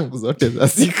story zangu zote za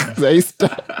siku za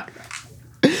Easter.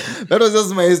 That was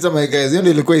just my Easter my guys. Hiyo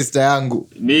ndio ilikuwa Easter yangu.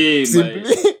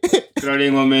 Simply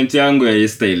crowning moment yangu ya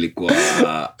Easter ilikuwa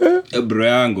bro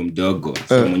yangu mdogo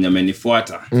so mwenye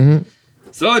amenifuata.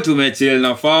 So tumechill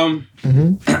na farm.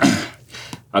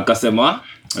 Akasema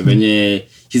venye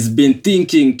he's been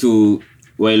thinking to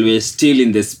while we're still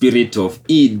in the spirit of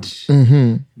Eid.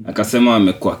 Akasema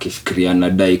amekuwa akifikiria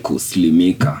nadai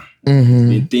kuslimika.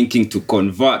 Been thinking to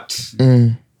convert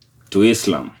to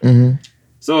Islam.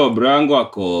 So brango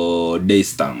ako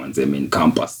Daystar manze main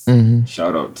campus.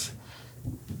 Shout out.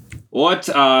 What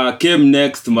came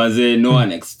next manze no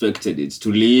one expected it.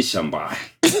 Tuliisha mbaya.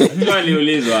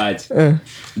 Waliulizwa aje.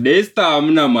 Daystar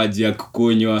hamna maji ya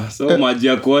kukunywa. So maji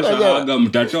ya kuosha haga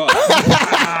mtatoa.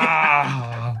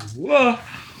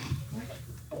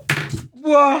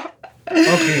 Wow.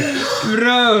 Okay.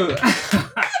 Bro.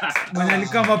 Mwana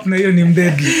kama hapo na hiyo ni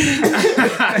mdedli.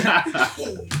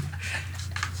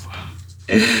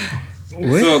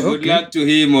 So good luck to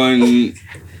him on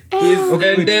his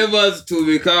endeavors to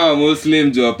become a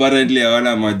Muslim. Jo apparently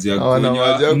hawana maji ya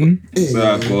kunywa.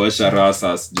 So kuosha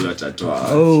rasa sijui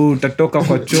atatoa. Utatoka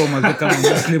kwa choo mazi kama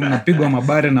Muslim unapigwa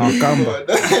mabare na wakamba.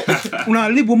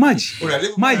 Unalibu maji.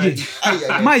 Maji.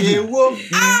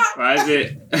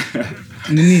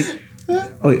 Nini?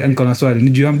 Niko na swali. Ni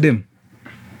juu ya mdem?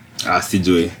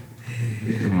 Sijui.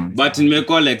 But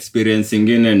nimecall experience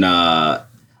ingine na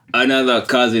another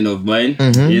cousin of mine.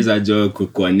 He's a joke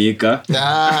kuanika.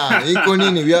 Iko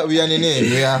nini? We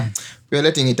are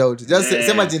letting it out. Just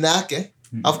sema jina yake.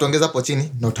 Afu tuongeza hapo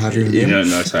chini. Not her real name. Yeah,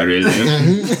 not her real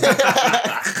name.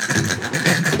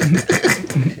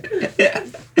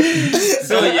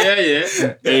 So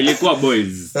ilikuwa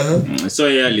boys. So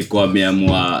alikuwa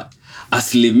ameamua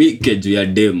aslimike juu ya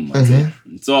dem.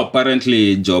 So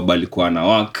apparently job alikuwa na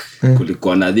work.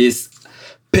 Kulikuwa na this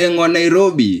pengo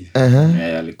Nairobi.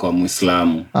 Alikuwa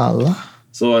Muislamu. Allah.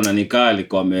 So ananikaa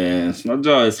alikuwa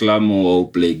unajua Waislamu wa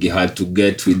play hard to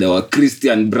get with our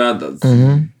Christian brothers.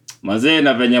 Mazee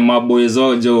na venye maboys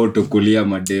ojo utukulia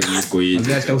mademu huko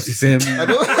hivi. Hata usiseme.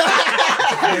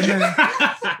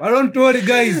 Don't worry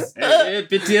guys.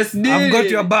 PTSD. I've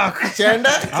got your back. Chende.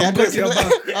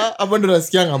 Hapo ndo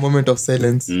nasikianga moment of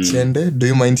silence. Chende, do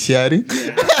you mind sharing?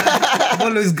 I've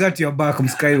always got your back,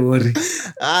 mskai worry.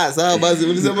 Sawa basi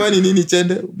ulisema nini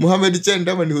Chende? Muhammad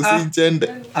Chende ama ni Hussein Chende?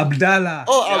 Abdalla.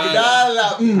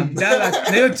 Abdalla. Abdalla.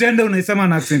 Na hiyo Chende unaisema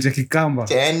na accent ya Kikamba.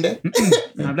 Chende.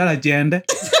 Abdalla Chende.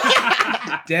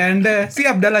 Chende. Si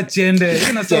Abdalla Chende.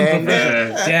 Ina sound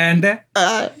Chende.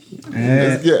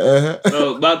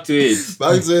 So back to it.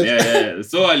 Yeah.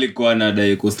 So alikuwa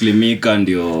anadai kuslimika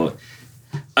ndio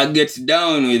I get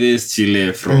down with this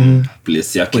chile from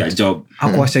place yake ya job.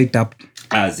 Hakuwa shite up.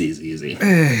 Easy.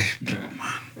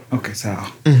 Okay, sawa.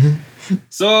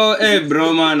 So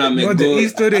bro man amego. The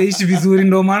history ishi vizuri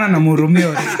ndo maana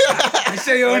namhurumia.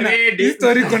 Nishaona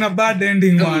history kuna bad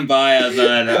ending man. Mbaya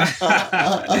sana.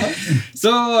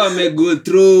 So amego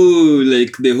through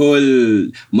like the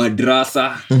whole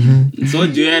madrasa. So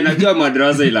juu najua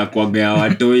madrasa ila kuagea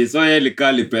watoi. So yeye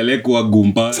alipelekwa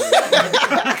Gumpa.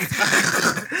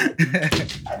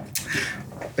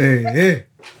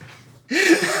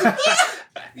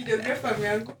 Videographer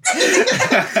yangu.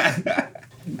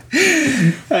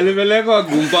 Alipelekwa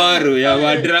Gumparu ya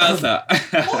madrasa.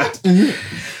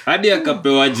 Hadi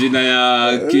akapewa jina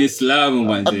ya Kiislamu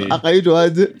manze. Akaitwa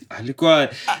aje? Alikuwa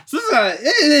sasa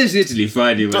shit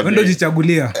lifani manze. Ndio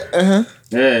jichagulia.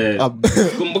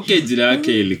 Kumbuke jina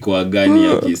yake ilikuwa gani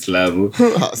ya Kiislamu?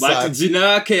 But jina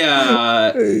yake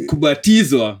ya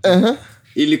kubatizwa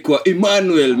ilikuwa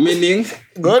Emmanuel, meaning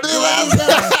God is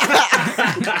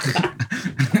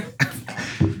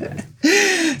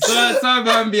so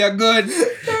ambia God,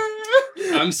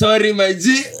 I'm sorry my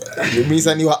G. You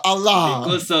mean you are Allah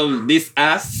because of this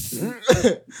ass.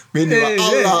 Mimi ni wa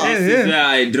Allah. Yeah,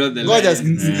 I draw the God line. has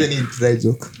given it dry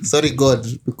joke. Sorry God,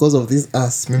 because of this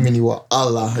us, mimi ni wa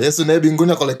Allah. Yesu naye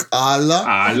binguni ako like Allah.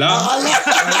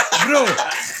 Bro.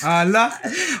 Ala.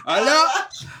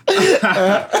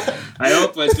 I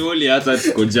hope atuli hata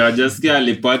tukoja just kia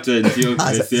alipata ndio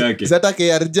kesi yake. Sasa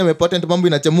KRG amepatent mambo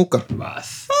inachemuka. Bas.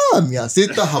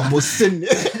 650.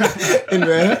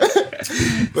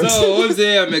 So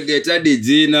Ose amegeta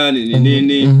jina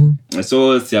nini.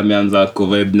 So si ameanza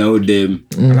kuvibe na udem.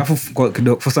 Alafu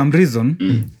for some reason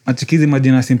achikizi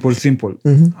majina simple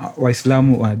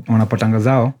Waislamu wanapatanga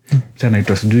zao tena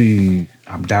anaitwa sijui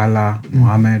Abdalla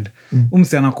Muhammad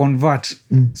umse ana convert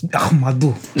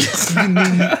Ahmadu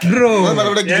bro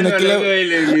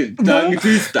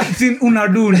sin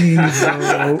unaduni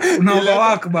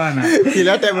unawawak bana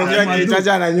kila time mwenyewe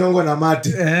akitaja na nyongo na mate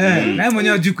na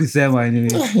mwenyewe hujui kusema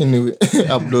anyway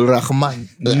Abdul Rahman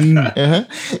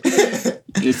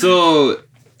so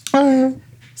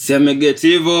si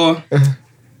amegetivo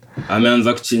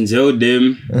ameanza kuchinja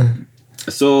udem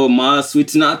so ma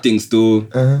sweet nothings too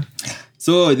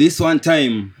so this one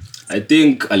time I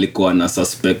think alikuwa na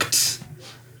suspect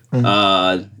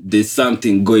there's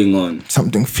something going on,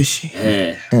 something fishy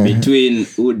between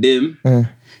udem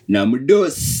na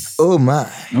mdosi. Oh my.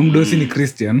 Mdosi ni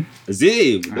Christian.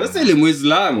 Mdosi ni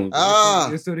Muislamu.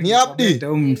 Ni Abdi.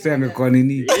 Mse angekuwa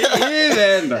nini? Ni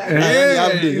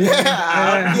Abdi.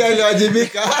 Abdi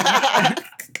aliwajibika.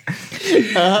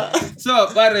 So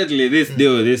apparently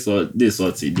this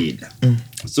what he did.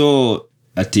 So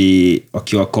ati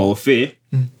wakiwa kwa ofe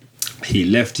he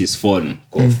left his phone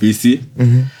kwa ofisi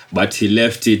but he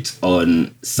left it on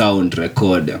sound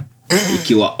recorder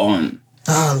ikiwa on.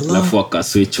 Alafu aka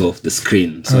switch off the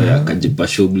screen so akajipa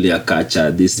shughuli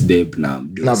akacha this babe na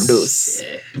mdos.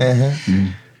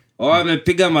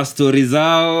 Wamepiga mastori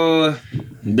zao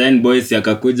then boys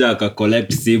akakuja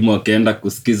akacollect simu akaenda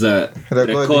kusikiza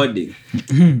recording.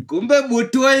 Kumbe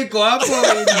butwa iko hapo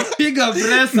inapiga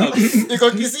press up.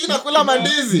 Iko kisina kula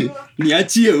mandizi.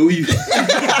 Niachie huyu.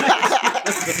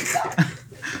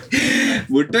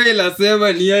 Butwa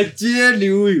ilasema niachie ni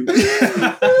huyu.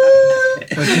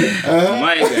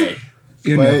 My guy.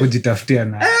 Yeye kujitafutia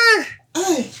na.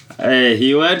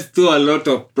 He went through a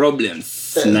lot of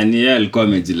problems. Na ni yeye alikuwa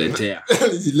amejiletea.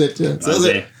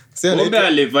 Sasa kumbe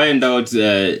alifind out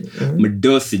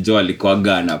mdosi jo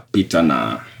alikuwa anapita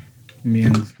na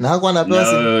hakuwa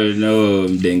anapewa no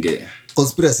mdenge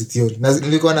conspiracy theory. Na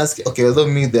nilikuwa nasikia okay although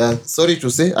me there sorry to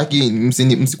say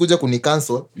msikuja kuni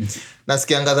cancel.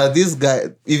 Nasikianga that this guy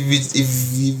if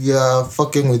you are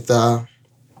fucking with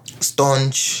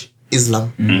staunch Islam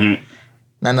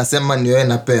na nasema ni wewe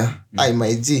napea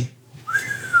my G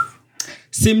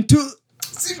sim 2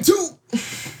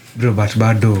 Robert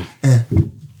bado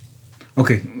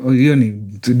okay hiyo ni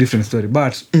different story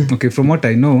but okay from what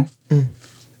I know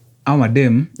ama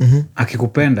dem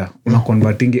akikupenda una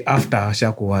converting after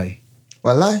ashakuwai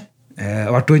wallahi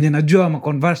watu wenye najua ma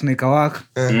convert na ikawaka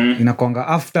inakonga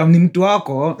after ni mtu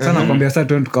wako sana kwambia sasa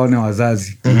twende tukaone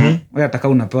wazazi wewe ataka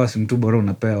unapewa si mtu bora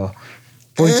unapewa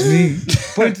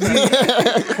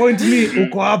point ni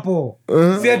uko hapo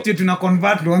si ati tuna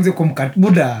convert tuanze kumkat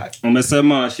buda.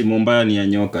 Umesema shimo mbaya ni ya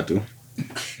nyoka tu.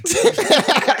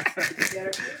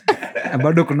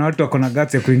 Bado kuna watu wako na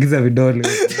guts ya kuingiza vidole.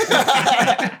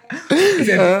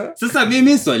 Sasa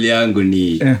mimi swali yangu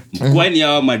ni kwani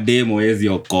hao mademo wezi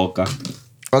okoka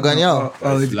wagani hao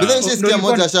bila shisikia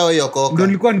moja shao hiyo okoka. Ndio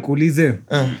nilikuwa nikuulize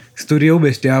story ya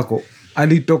ubest yako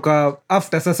alitoka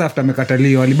after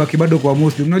amekataliwa alibaki bado kwa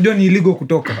Muslim. Unajua ni illegal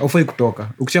kutoka aufai kutoka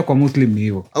ukisha kwa Muslim ni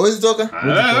hivyo hawezi toka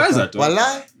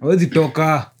wallahi hawezi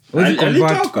toka hawezi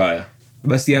convert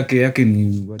basi yake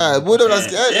ni buda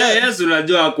unasikia yes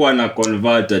unajua hakuwa na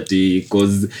convert ati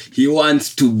cause he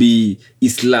wants to be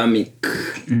Islamic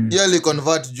yeye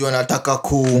convert juu anataka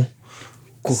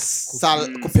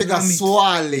kupiga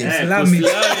swali Islamic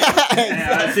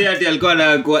asi ati alikuwa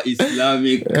anakuwa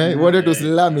Islamic wanted to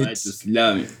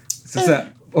Islamic sasa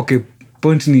okay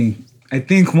point ni I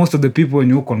think most of the people when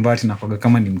you convert na kwa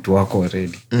kama ni mtu wako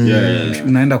already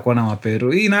unaenda kuona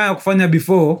mapero hii nayo kufanya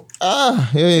before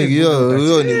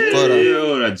hiyo ni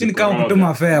ukora ni kama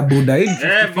kutuma fare buda hii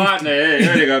bana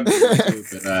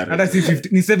hata si 50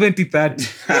 ni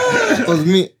 70-30 cause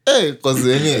me cause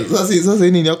yenyewe sasa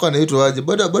nini yako anaitwa aje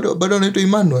bado anaitwa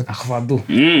Emmanuel akhfadu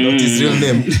not his real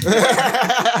name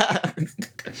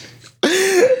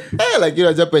lakini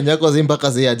acha penyako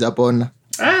mpaka si ajapona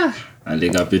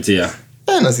alikapitia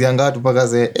nasikianga watu mpaka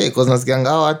cause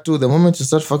nasikianga watu the moment you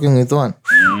start fucking with one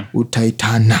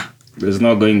utaitana there's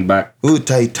no going back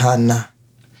utaitana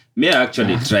me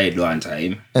actually tried one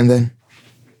time and then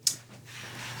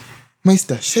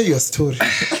Master, share your story.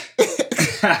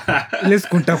 Ile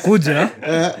siku nitakuja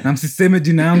na msiseme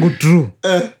jina yangu true.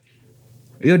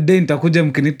 Hiyo day nitakuja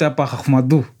mkinita hapa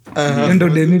Ahmadu. Ndio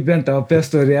day mimi pia nitawapea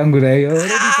story yangu na hiyo.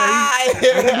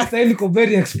 Already say niko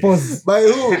very exposed.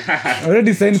 By who?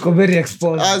 Already say niko very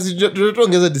exposed. As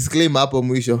tuongeza disclaimer hapo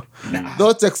mwisho.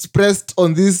 Thoughts expressed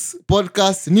on this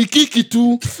podcast ni kiki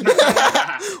tu.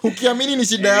 Ukiamini ni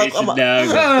shida yako ama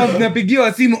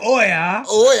tunapigiwa simu oya.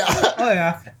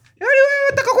 Yaani wewe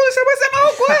unataka kusema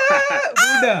huko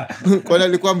buda. Kwa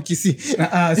alikuwa mkisi.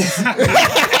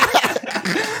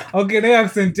 Okay, na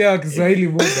accent ya Kiswahili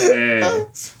buda.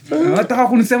 Nataka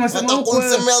kunisema huko.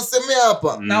 Semea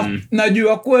hapa.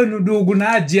 Najua kwenu ndugu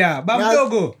naja. Ba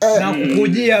mdogo na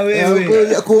kukujia wewe.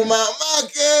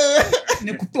 Kumamake.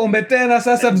 Nikutombe tena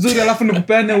sasa vizuri alafu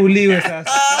nikupeane uliwe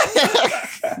sasa.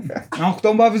 Na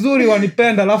kutomba vizuri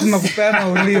wanipenda alafu nakupeana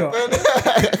uliwa.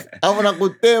 Hapo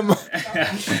nakutema.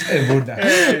 Buda.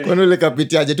 Kwani ile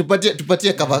kapitiaje? Tupatie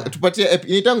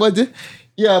nitangoje?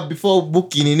 Yeah, before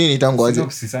booking ni nini nitangoje?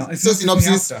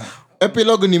 Synopsis.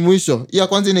 Epilogue ni mwisho. Ya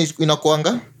kwanza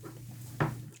inakuanga.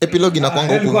 Epilogue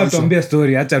inakuanga huko. Nilikuwa tuambia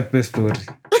story, acha tupe story.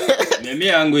 Mimi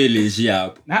yangu iliishia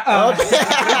hapo.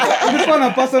 Ulikuwa na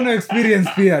personal experience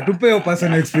pia. Tupe hiyo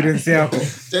personal experience yako.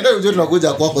 Tenda ujue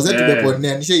tunakuja kwako. Sasa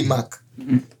tumeponea nishaimark.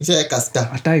 Nishaweka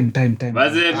star. Time.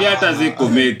 Basi mimi hata siku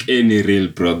make any real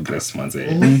progress manze.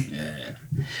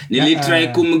 Nilitry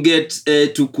kumget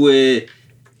tukue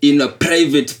in a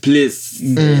private place.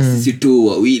 Sisi tu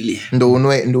wawili.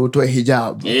 Ndo utoe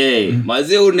hijab.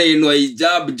 Maze unainua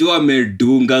hijab juu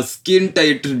amedunga skin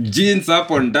tight jeans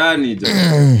hapo ndani jo.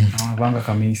 Vanga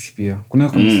kamisi pia. Kuna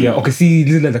kamisi yao. Okay, si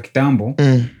zile za kitambo.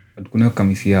 Kuna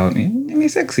kamisi yao. Ni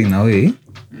sexy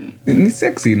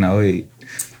na way.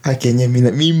 Akenye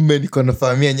mimi niko na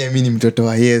familia nye mimi ni mtoto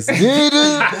wa Yesu.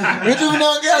 Vitu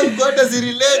vinaongea ukoda si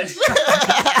relate.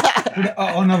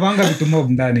 Unavanga vitu mob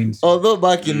ndani. Although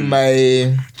back in my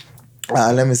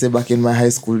let me say back in my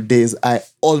high school days I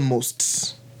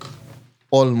almost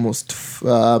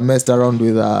messed around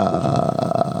with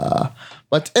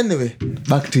but anyway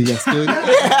back to your story.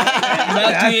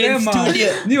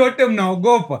 Ni wote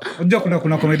mnaogopa. Unajua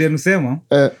kuna comedian msema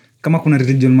kama kuna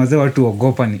religion mazee watu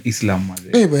waogopa ni Islam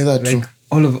mazee. By that like,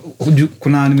 true.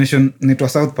 Kuna animation inaitwa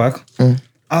South Park.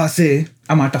 Say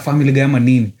ama hata Family Guy ama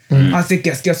nini. Say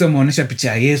kiasi wameonyesha picha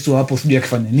ya Yesu hapo sijui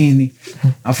akifanya nini.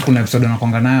 Alafu kuna episode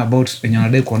anakuanga nayo about yenye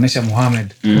anadai kuonesha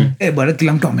Muhammad. Bado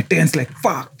kila mtu ametense like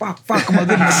fuck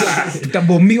mazee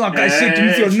itabomiwa kashit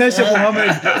msioneshe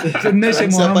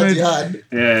Muhammad.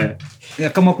 Ya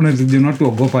kama kuna religion watu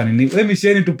waogopa nini. Wewe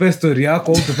misheni tupe story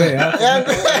yako au tupe yako.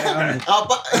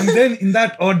 And then in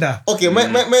that order. Okay,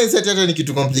 my set ni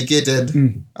kitu complicated.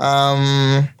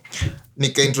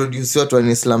 Nika introduce you to an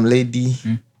Islam lady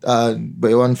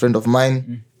by one friend of mine.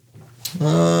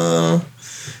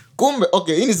 Kumbe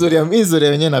okay, hii ni story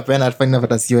yenyewe napenda afanye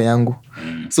napata sio yangu.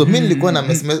 So mimi nilikuwa na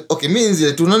okay, mimi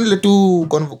nzile tunaona tu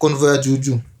convoy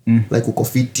juju. Like uko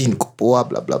fiti niko poa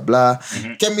blah blah blah.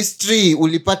 Chemistry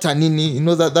ulipata nini? You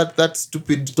know that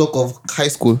stupid talk of high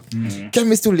school.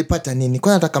 Chemistry ulipata nini?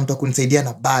 Kwa nataka mtu akunisaidia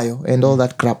na bio and all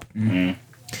that crap.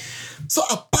 So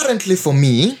apparently for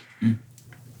me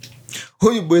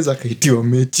huyu boys akaitiwa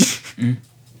mechi.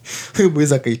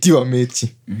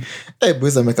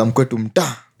 Boys amekam kwetu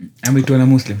mtaa. Ameitwa na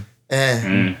Muslim.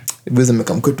 Boys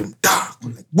amekam kwetu mtaa.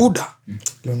 Like Buddha.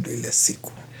 Leo ndio ile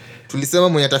siku. Tulisema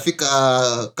mwenye atafika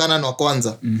Canaan wa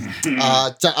kwanza.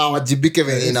 Awajibike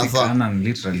venye inafaa. Canaan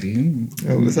literally.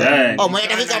 Mwenye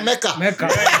atafika Mecca.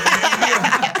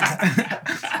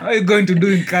 What are you going to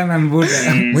do in Canaan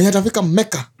Buddha? Mwenye atafika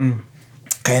Mecca.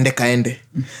 Kaende.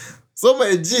 So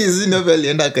my G's never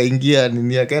alienda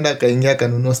akaingia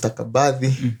kanunua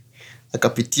stakabadhi.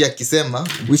 Akapitia akisema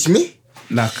wish me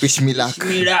luck.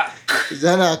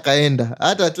 Jana akaenda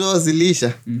hata tu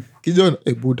zilisha. Kijana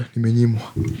Buddha nimenyimwa.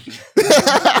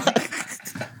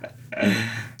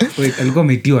 Wait, alikuwa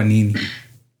ameitiwa nini?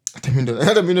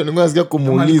 Hata mimi ndo ningasikia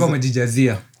kumuuliza. Alikuwa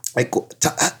amejijazia.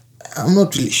 I'm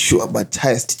not really sure but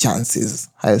highest chances.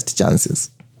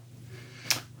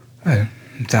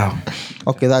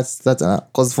 Okay, that's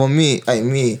cause for me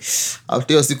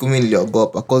after your siku mimi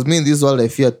niliogopa cause me in this world I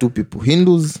fear two people,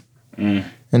 Hindus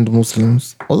and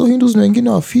Muslims. Although Hindus ni wengine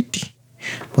wafiti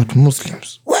but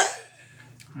Muslims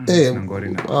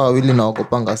wili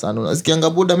naokopanga sana. Unasikianga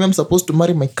Buddha I'm supposed to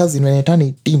marry my cousin when I turn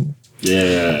 18.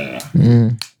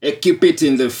 Keep it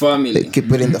in the family.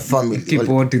 Keep it in the family. Keep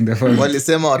what in the family.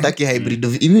 Walisema wataki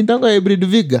hybrid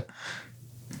viga.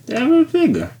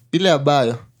 Ile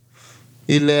abayo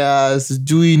ile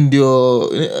sijui ndio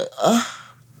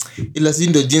ila si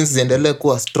ndio jeans ziendelee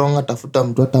kuwa strong, atafuta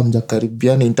mtu hata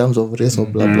mjakaribiana in terms of race or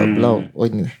blah blah blah.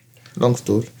 Anyway, long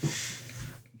story.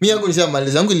 Mi yangu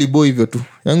nishamaliza, yangu ilibo hivyo tu,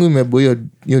 yangu imebo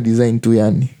hiyo design tu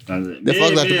yani. The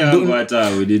fact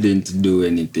that we didn't do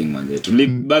anything man,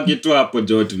 tulibaki tu hapo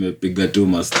jo, tumepiga tu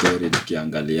ma story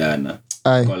tukiangaliana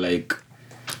kwa like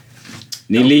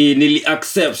nili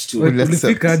accept tu.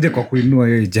 Ulifika aje kwa kuinua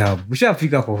hiyo hijab?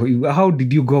 Ushafika kwa how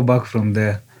did you go back from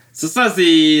there? Sasa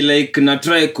si like na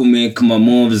try to make my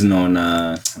moves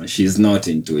naona she's not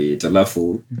into it.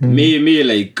 Alafu me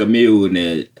like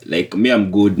me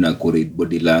I'm good na ku read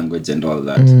body language and all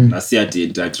that. Na si ati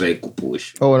try to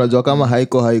push. Unajua kama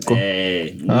haiko.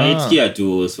 Naitikia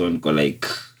tu so niko like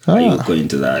are you going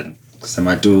to that?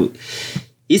 Kusema tu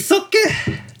it's okay.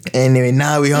 Anyway,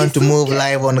 now we want to move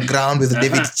live on the ground with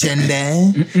David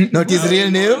Kyende. Not his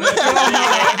real name.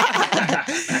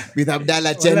 With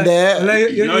Abdallah Kyende.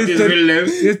 Not his real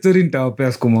name. Hiyo story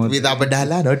nitawapea siku moja. With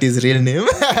Abdallah, not his real name.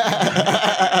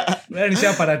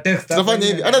 Nishapata text. Tunafanya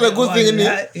hivi. Hata the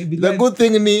good thing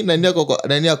ni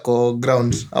nani yako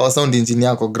ground. Our sound engineer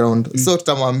yako ground. So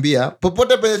tutamwambia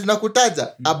popote penye tunakutaja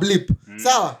a blip.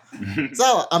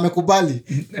 Sawa, amekubali.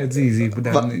 It's easy. But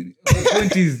the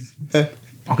point is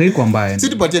okay kwa mbaya.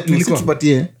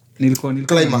 Situpatie. Nilikuwa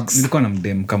na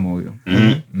mdem kama huyo.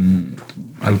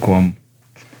 Alikuwa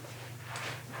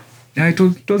yeah,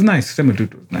 it was nice. Sema tu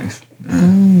it was nice.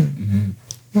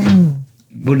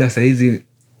 Buda saizi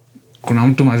kuna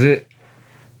mtu mazee,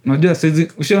 unajua saizi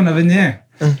ushaona venye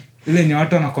ile ni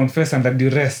watu wana confess under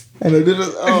duress.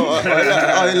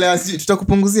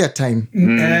 Tutakupunguzia time.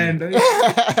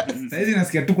 Saizi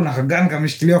nasikia tu kuna kagani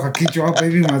kameshikiliwa kwa kichwa hapa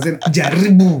hivi mazee.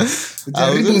 Jaribu.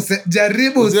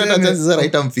 Usiona chances za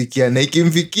itamfikia, na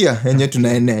ikimfikia yenyewe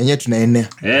tunaenea. Ikimfikia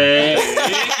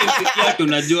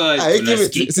tunajua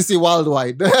sisi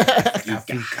worldwide.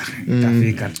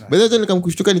 Tafika. Bado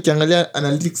nikamkushtuka nikiangalia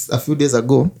analytics a few days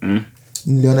ago.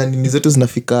 Niliona nini zetu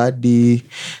zinafika hadi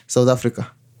South Africa.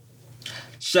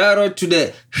 Shout out to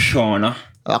the Shona.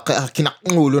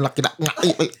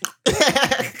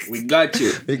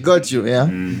 We got you.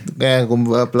 Yeah.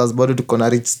 Plus bado tuko na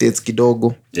rich states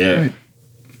kidogo. Yeah.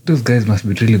 Those guys must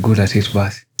be really good at it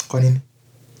basi. Kwa nini?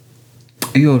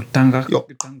 Hiyo tanga hiyo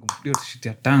shit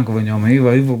ya tanga wenye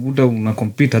wameiva hivyo buda una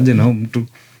compete aje na mtu.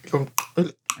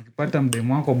 Akipata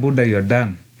mdemo wako buda you're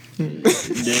done.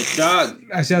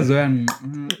 Ashazoea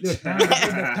hiyo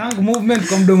tanga movement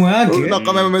kwa mdomo yake. Na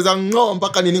kama ameweza ng'oa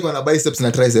mpaka nini kwa na biceps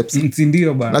na triceps.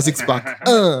 Ndio bana. Na six pack.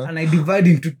 Ana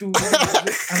divide into two.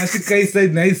 Anashika hii side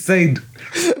na hii side.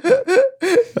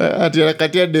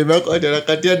 Anakatia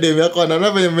demu yako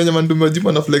anaona venye mandume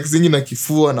wajipa na flexing na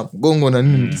kifua na mgongo na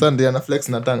nini. Sasa ndio ana flex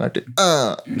na tanga ate.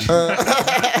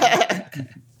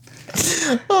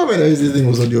 Man, this thing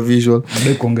was audiovisual.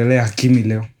 Ndio kuongelea Hakimi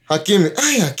leo.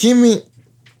 Hakimi.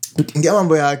 Tukiingia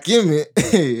mambo ya Hakimi.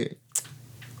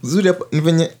 Zuri hapa ni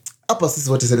venye hapa sisi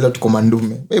wote sasa tuko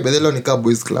mandume. Leo ni kama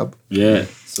boys club. Yeah,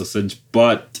 sausage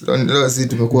pot. Leo sisi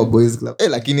tumekuwa boys club.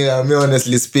 Lakini me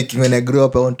honestly speaking, when I grew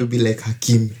up I want to be like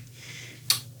Hakimi.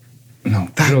 No,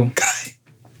 bro.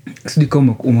 Sidi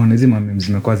kama umeonezima memes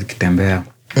zimekuwa zikitembea.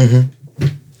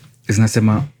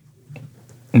 Zinasema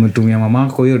umetumia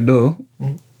mamako hiyo do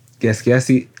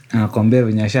kiasi anakwambia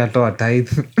venye ashatoa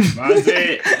tithe.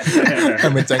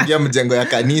 Amechangia mjengo ya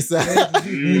kanisa.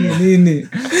 Nini?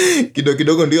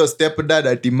 Kidogo ndio stepdad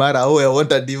atimara I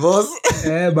want a divorce.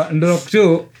 Ndio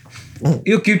kitu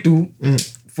hiyo kitu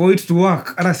for it to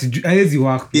work hata haiwezi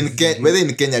work. Whether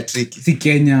in Kenya tricky. Si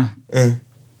Kenya.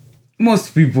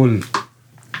 Most people.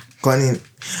 Kwa nini?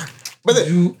 But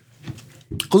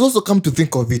cause also come to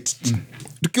think of it.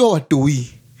 Tukiwa watu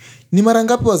ni mara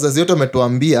ngapi wazazi wetu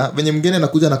wametuambia venye mgeni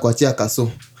anakuja na kuachia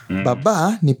kaso.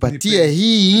 Baba nipatie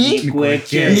hii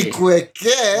nikuwekee.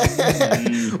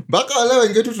 Baka wale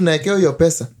wengetu tunaekea hiyo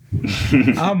pesa.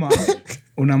 Ama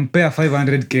unampea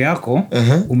 500k yako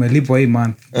umelipwa hii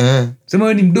month. Sema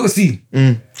wewe ni mdosi.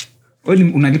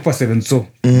 Wewe unalipwa 7 so.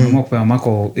 Unaamua kwa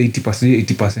mako 80% ya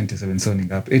 7 so ni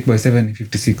ngapi? 8 by 7 ni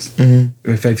 56.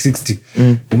 560.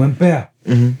 Umempea.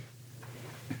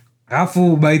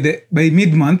 Alafu by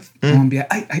mid month unamwambia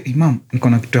ai mom niko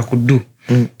na kitu ya kudu.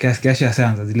 Kiasi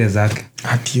asaanza zile zake.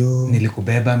 Atio.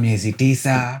 Nilikubeba miezi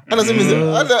 9.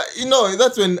 Anasema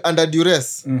that's when under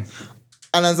duress.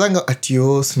 Anazanga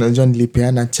atio unajua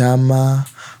nilipeana chama.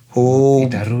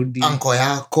 Itarudi. Anko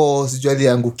yako sijui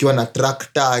aliangukiwa na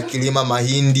trakta akilima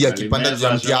mahindi akipanda juu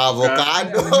ya mti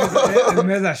avocado.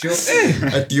 Alimeza show.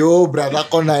 Atio brother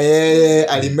yako na yeye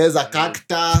alimeza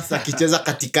cactus akicheza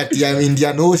katikati ya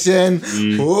Indian Ocean.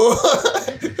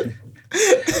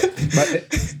 But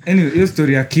anyway, hiyo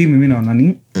story ya Kimi mimi naona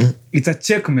ni it's a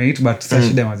checkmate but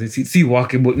shida mazi si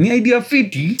workable ni idea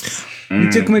fiti ni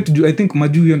checkmate I think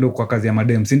maju hiyo ndo kwa kazi ya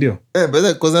madem si ndio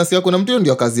but cause nasikia kuna mtu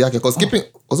ndio kazi yake cause keeping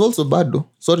was also bad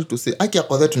sorry to say aki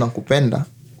akodhe tunakupenda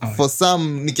for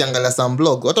some nikiangalia some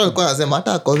blog watu walikuwa wanasema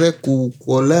hata akodhe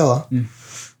kuolewa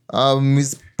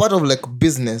is part of like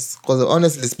business cause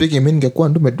honestly speaking mimi ningekuwa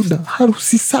ndo meduda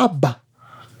harusi 7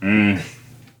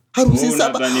 harusi 7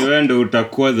 nadhani wewe ndo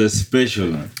utakuwa the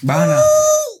special bana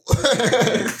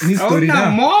ni story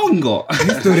na mongo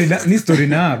ni story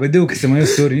na bado ukisema hiyo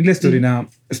story ile story na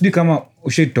sijui kama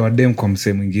ushaitoa dem kwa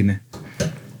msee mwingine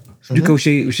sijui kama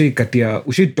ushaikatia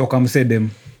ushaitoka msee dem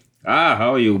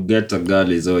how you get a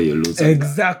girl is how you lose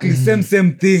exactly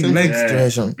same thing like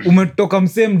umetoka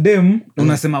msee dem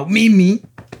unasema mimi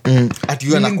ati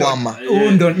yeye anakwama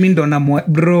mimi ndo na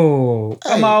bro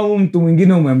kama au mtu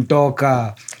mwingine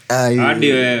umemtoka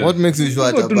what makes you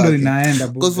sure that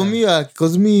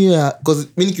because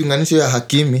me nikiunganisha ya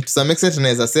Hakimi to some extent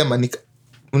naweza sema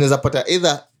unaweza pata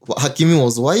either Hakimi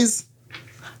was wise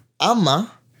ama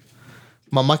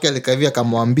mamake alikavia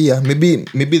akamwambia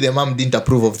maybe the mom didn't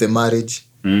approve of the marriage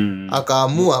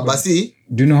akaamua basi.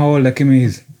 Do you know how old Hakimi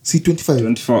is? See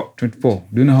 24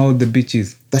 do you know how old the bitch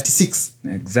is? 36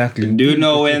 exactly. Do you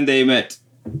know when they met?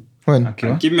 When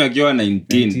Hakimi akiwa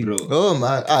 19 bro. Oh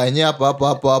man yenyewe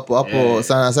hapo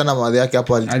sana madhi yake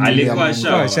hapo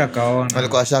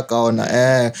alikuwa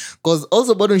shakaona cause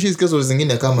also bado she's case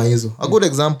zingine kama hizo a good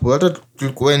example hata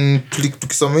when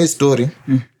tukisomea story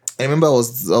I remember I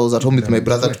was at home with my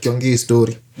brother tukiongea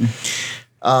story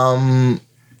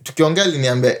tukiongea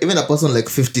aliniambia even a person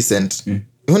like 50 Cent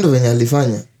even though venye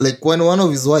alifanya like when one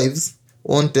of his wives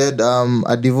wanted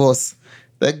a divorce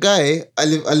the guy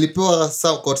alipewa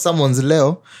court summons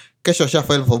leo kesho sha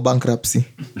file for bankruptcy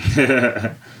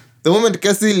the moment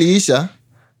kesi iliisha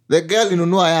the girl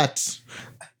alinunua yacht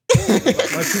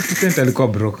 50% alikuwa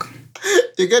broke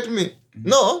you get me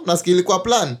no nasikia ilikuwa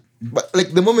plan but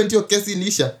like the moment hiyo kesi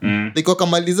iliisha like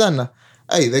wakamalizana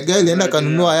the guy alienda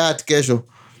kanunua yacht kesho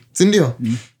si ndio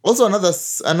also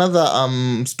another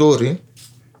story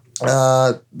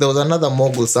there was another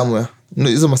mogul somewhere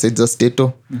hizo message za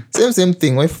stato same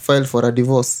thing wife filed for a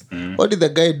divorce what did the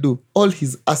guy do all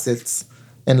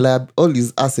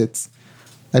his assets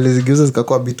alizigeuza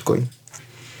zikakuwa bitcoin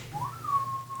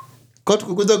court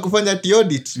kukuja kufanya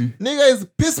audit nigga is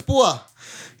piss poor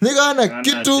nigga ana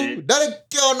kitu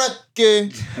direct ona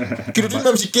kitu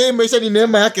tumemshikia maisha ni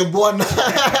neema yake bwana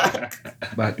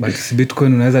but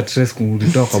bitcoin unaweza trace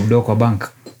kulitoa kwa mdogo kwa bank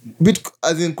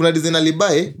as in kuna design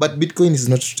alibuy but bitcoin is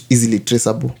not easily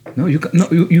traceable.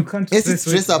 You can't yes, it's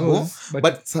traceable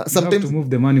but sometimes you have to move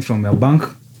the money from your bank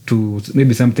to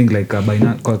maybe something like a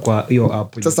Binance kwa hiyo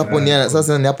app.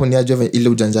 Sasa ni hapo ni aje ile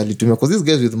ujanja alitumia because these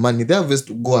guys with money they have ways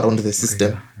to go around the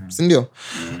system. Si ndio?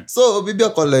 So bibi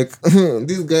ako like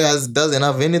this guy doesn't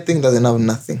have anything, doesn't have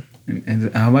nothing.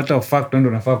 And a matter of fact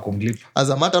ndo nafaa kumlipa. As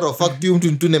a matter of fact you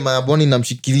mtu ne maboni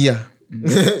namshikilia.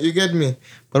 You get me?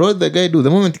 But what the guy do the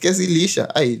moment kesi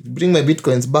iliisha I bring my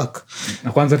bitcoins back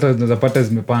na kwanza hata zinapata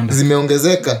zimepanda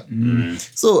zimeongezeka.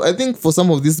 So I think for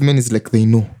some of these men is like they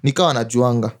know nikawa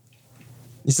najuanga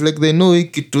it's like they know hii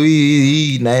kitu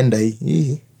hii inaenda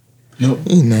hii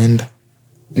inaenda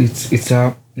it's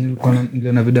a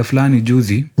niliona video fulani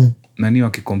juzi nani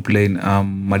wakicomplain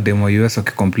mademo US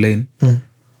wakicomplain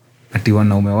ati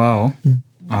wanaume wao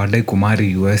hawadai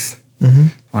kumari US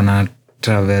wana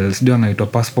travel sio wanaitwa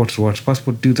passport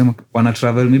wana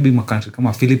travel maybe country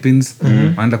kama Philippines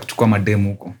wanaenda kuchukua mademo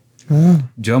huko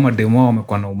jo mademo wao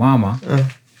wamekuwa na umama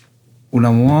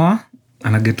unamuoa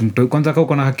anaget mtoi kwanza kama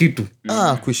uko na hakitu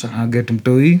kwisha anaget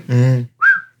mtoi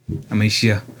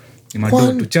ameishia ni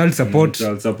madoto child support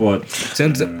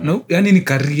no yani ni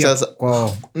career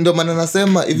kwao. Ndio maana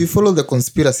nasema if you follow the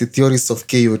conspiracy theories of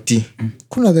KOT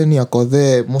kuna then yako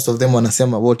there most of them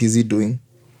wanasema what is he doing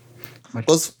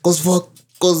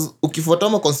cause ukifuata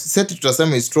kama concept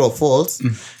tutasema is true or false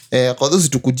kwa those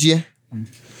tukujie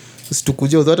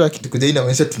udhata kitukujia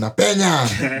inaonyesha tunapenya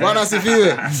bwana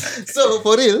asifiwe. So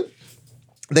for real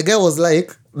the guy was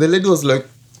like the lady was like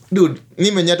dude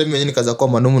mimi nikaza kwa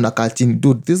manumu na katini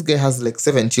dude this guy has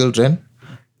like 7 children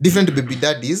different baby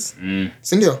daddies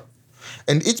si ndio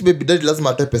and each baby daddy lazima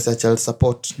atoe pesa child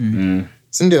support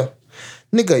si ndio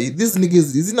nigga this nigga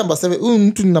is number 7 huyu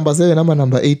mtu ni number 7 ama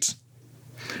number 8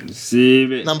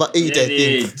 number 8 I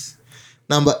think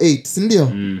number 8 si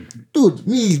ndio dude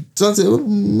me sonse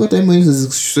what time is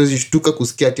shtuka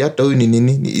kusikia ati hata huyu ni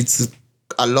nini it's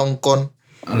a long con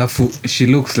alafu she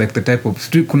looks like the type of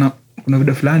street kuna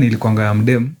video fulani ilikuanga ya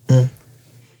mdem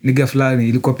niga fulani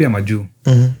ilikuwa pia majuu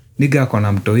niga ako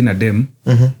na mtoi na dem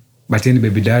but yeye ni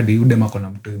baby daddy, udem ako na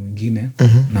mtu mwingine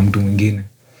na mtu mwingine.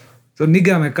 So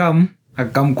nigga amekam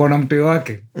akamkona mtu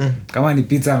wake. Kama ni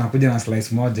pizza anakuja na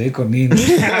slice moja, iko nini?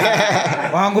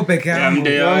 Wangu peke yangu.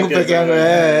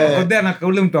 Kodea na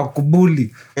ule mtu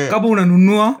akubuli. Kama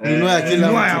unanunua ya kila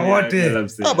mtu wote.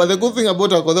 But the good thing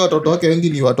about Akodea watoto wake wengi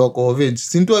ni watu wako of age.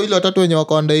 Si ndio ile watatu wenye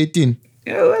wako under 18.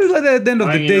 Yeah, well, at the end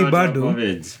of the day bado.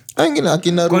 Wengine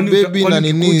akina Rubebi na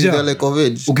nini the like of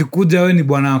age. Ukikuja wewe ni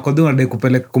bwana Akodea unadai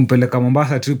kumpeleka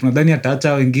Mombasa trip, nadhani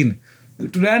ataacha wengine.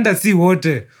 Tunaenda si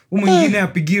wote. Mwingine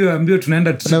apigiwe ambio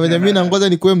tunaenda na wenye mimi na ngoja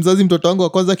nikuwe mzazi mtoto wangu wa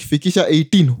kwanza akifikisha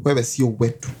 18 wewe sio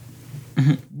wetu.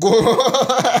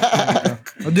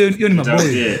 Hiyo ni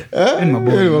maboy. Ni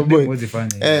maboy.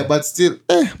 But still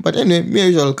but anyway me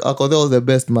usual Akodea all the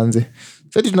best manze.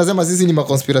 Sasa tunasema sisi ni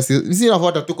conspiracy. Sisi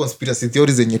nafuata tu conspiracy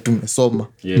theories zenye tumesoma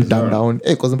mtandaoni.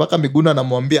 Kwa sababu Miguna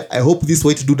anamwambia I hope this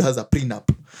white dude has a prenup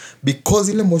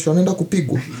because ile mosho anaenda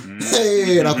kupigwa.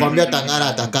 Nakwambia Tangara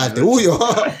atakate huyo.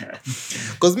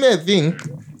 Cause me I think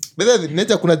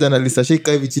necha kuna journalist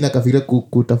ashika hivi China kafikiria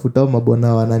kutafuta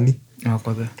mabwana wa nani?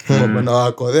 Akodea. Mabwana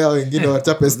wako there wengine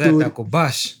wachape story.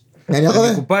 Atakubash.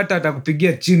 Kupata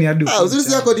atakupigia chini hadi. Uzuri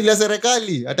si yako dili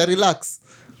serikali ata relax.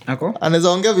 Ako? Anaweza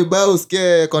ongea vibaya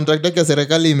usikie contract yake ya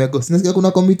serikali imego. Sinasikia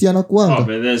kuna committee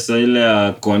anakuanga. So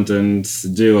ile content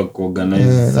je wa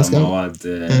organize samawati.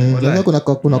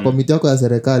 Kuna committee yako ya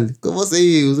serikali. Kwa hivyo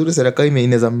sasa uzuri serikali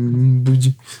imeineza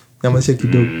mbuji na maisha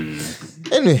kidogo.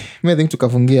 Anyway, I think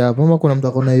tukafungia hapa. Mama kuna mtu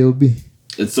akona UB.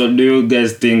 So do you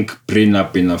guys think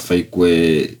prenup inafai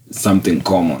kuwe something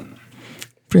common?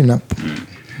 Prenup.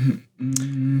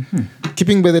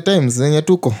 Keeping by the times zenye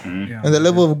tuko and the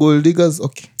level of gold diggers.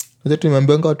 Okay, sasa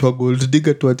tumeambianga watu wa gold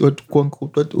digger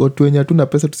watu wenye hatuna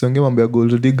pesa tusiongee mambo ya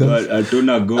gold diggers.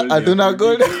 Hatuna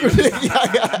gold.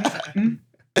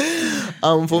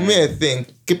 For me I think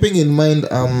keeping in mind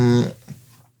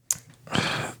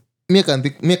me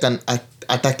can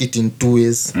attack it in two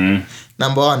ways.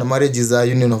 Number one, marriage is a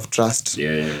union of trust.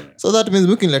 So that means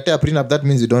we can let a prenup, that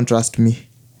means you don't trust me.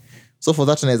 So for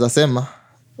that naweza sema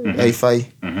haifai.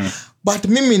 But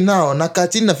mimi nao nakaa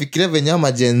chini nafikiria venye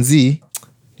ama Gen Z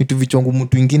ni tu vichongo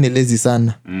mtu mwingine lezi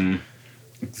sana.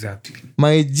 Exactly.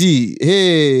 My G,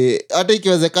 hata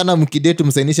ikiwezekana mkidate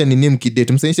msainishe nini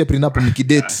mkidate, msainishe prenup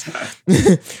mkidate.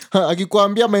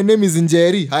 Akikwambia my name is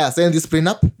Njeri, haya sign this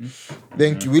prenup.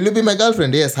 Thank you. Will you be my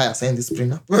girlfriend? Yes, haya sign this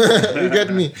prenup. You get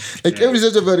me? Like every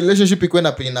stage of a relationship iko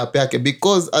na prenup yake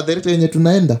because at the rate yenye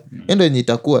tunaenda, endo yenye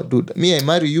itakuwa dude. Me I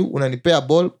marry you, unanipea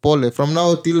ball pole from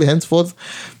now till henceforth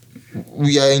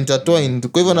we are intertwined.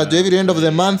 Kwa hivyo najua every end of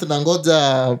the month na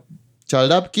ngoja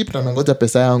child upkeep na nangoja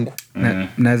pesa yangu.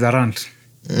 Naweza rant.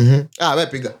 Wewe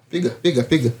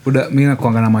piga. Buda mimi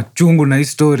nakuanga na machungu na hii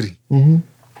story.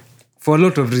 For a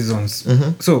lot of reasons.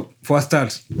 So, for a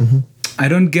start, I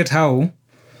don't get how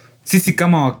sisi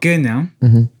kama wa Kenya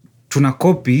tuna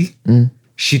copy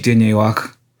shit yenye iwaka.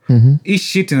 Hii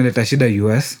shit inaleta shida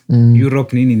US,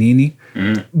 Europe nini.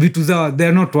 Vitu zao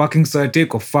they're not working, so I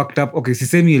take off fucked up. Okay,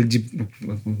 sisemi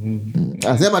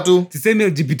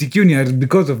LGBTQ ni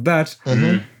because of that.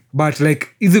 But like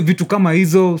hizo vitu kama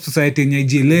hizo society yenye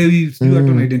ijielewi, sijui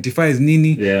watu na identifies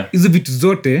nini. Hizo vitu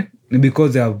zote ni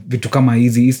because ya vitu kama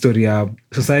hizi history ya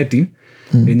society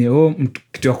yenye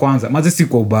kitu ya kwanza maze si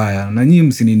kwa ubaya na nyinyi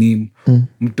msinini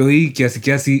mtu hii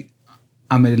kiasi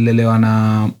amelelewa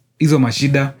na hizo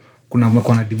mashida.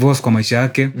 Kumekuwa na divorce kwa maisha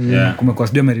yake, kumekuwa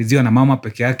sijui ameridhiwa na mama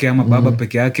peke yake ama baba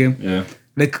peke yake.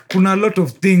 Like kuna a lot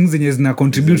of things zenye zina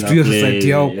contribute to your society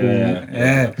yao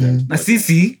na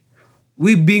sisi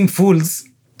we being fools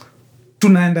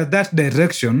tunaenda that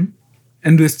direction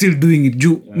and we're still doing it.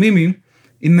 Mimi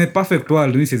in my perfect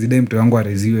world mimi sizidai mtu wangu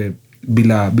areziwe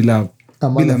bila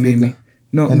mimi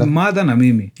mother na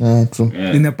mimi true.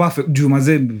 In a perfect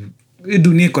mazee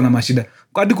dunia iko na mashida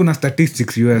hadi kuna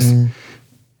statistics US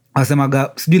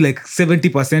asemaga sijui like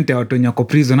 70% ya watu wenye wako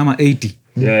prison ama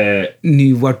 80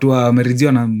 ni watu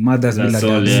wameridhiwa na mothers bila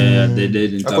dads.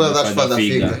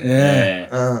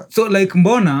 So like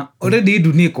mbona already hii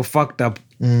dunia iko fucked up.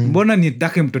 Mbona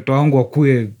nitake mtoto wangu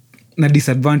akue na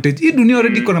disadvantage? Hii dunia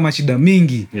already iko na mashida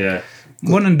mingi.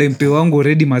 Mbona ndio mpe wangu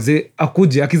already mazee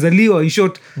akuje akizaliwa in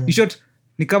short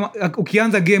ni kama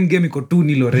ukianza game iko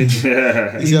 2-0 already.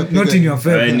 Not in your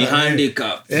favor. Ni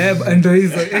handicap. Ndio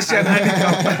hizo Asian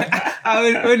handicap.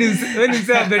 When you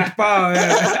say bet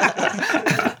power.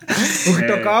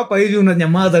 Ukitoka hapa hivi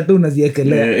unanyamaza tu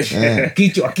unaziekelea.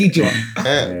 Kichwa.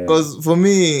 Because for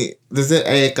me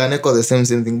I can echo the same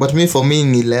thing, but for me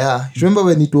ni Lea. Remember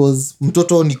when it was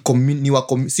mtoto ni wa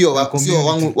sio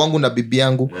wangu na bibi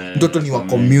yangu. Mtoto ni wa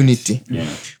community.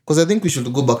 Because I think we should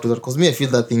go back to that because me I feel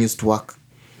that thing used to work.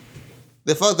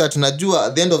 the fact that najua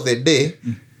at the end of the day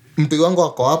mtu wangu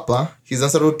wako hapa, he's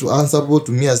answerable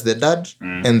to me as the dad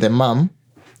and the mom,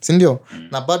 sindio?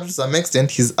 Na bado to some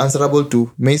extent he's answerable to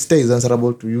Meister, he's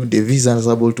answerable to you, Devi, he's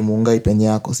answerable to Mungai penye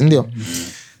yako, sindio?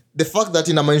 The fact that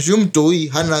inamaanisha mtoi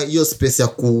hana hiyo space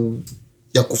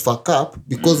ya kufuck up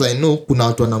because I know kuna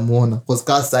watu wanamuona, because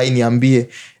kaa saa hii niambie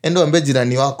endo ambie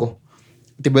jirani wako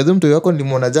tibedhu mtoi wako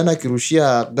nilimuona jana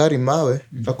akirushia gari mawe,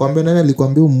 nakwambia nani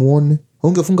alikwambia umuone?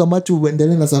 Ungefunga macho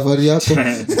uendelee na safari yako.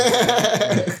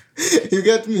 You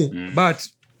get me? But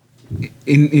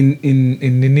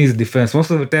in his defense,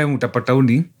 most of the time utapata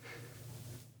uni,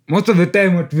 most of the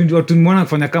time watu nimeona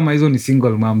kufanya kama hizo ni single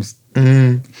moms.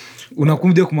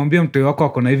 Unakuja kumwambia mtoi wako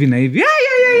ako na hivi na hivi,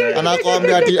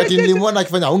 anakuambia ati nilimwona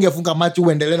akifanya ungefunga macho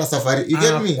uendelee na safari. You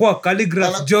get me? Kwa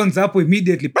Calligraph Jones hapo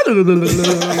immediately.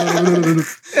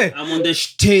 I'm on the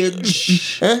stage.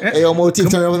 Yo Moti,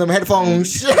 turn on them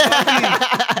headphones.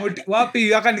 Wapi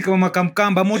yaka ni kama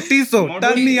makamkamba Motiso,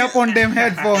 turn me up on them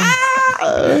headphones.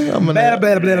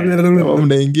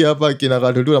 Mnaingia hapa kina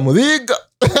katutu na muzika.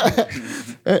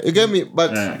 You get me?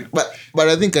 But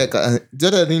I think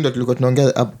the thing that tulikuwa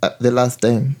tunaongea the last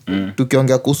time,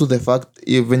 tukiongea kuhusu the fact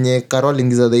venye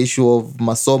caroling is the issue of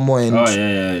masomo and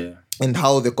and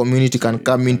how the community can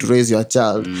come in to raise your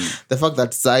child. The fact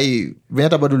that sai venye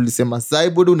bado ulisema sai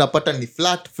bado unapata ni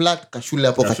flat kashule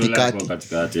hapo katikati.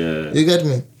 You get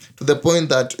me? To the point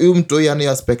that mtoi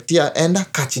ana aspect here and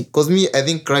catching, because me I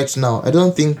think right now I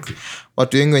don't think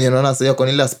watu wengi wenye wanaona sasa kwa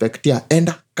ile aspect here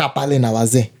enda kapale na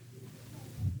wazee.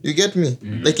 You get me?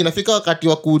 Like inafika wakati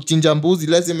wa kuchinja mbuzi,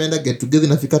 lazima enda get together,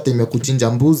 inafika time ya kuchinja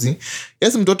mbuzi.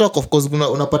 Yes, mtoto wako of course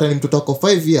unapata ni mtoto wako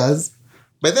 5 years.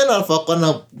 But then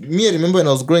alfakana me remember when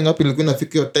I was growing up ilikuwa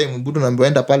inafika hiyo time mbudu naambiwa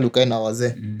enda pale ukae na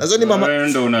wazee. Nazo ni mama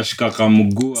ndo unashika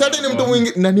kamguu. Sasa ni mtu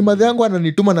mwingine na ni madhe yangu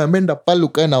ananituma na enda pale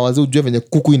ukae na wazee ujue venye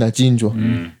kuku inachinjwa.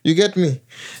 You get me?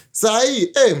 Sai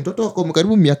mtoto wako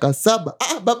karibu miaka 7.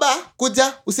 Baba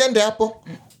kuja usiende hapo.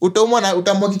 Utaumwa na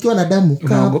utamwagikiwa na damu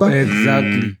hapa.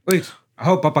 Exactly. Wait,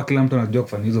 how papa kila mtu anajua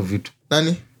kufanya hizo vitu?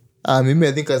 Nani? Mimi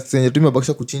I think senye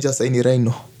tumebakisha kuchinja sasa ni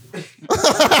rhino.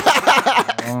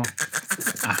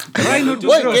 Rhino tu.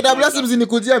 Wait, KWS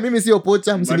msinikujia, mimi sio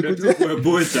pocha, msinikujia. Kwa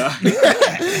pocha.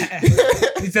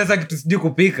 Ni sasa kitu sijui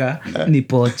kupika ni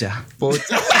pocha.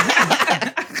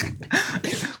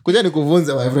 Kuja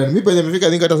nikuvunze my friend. Mimi penye nimefika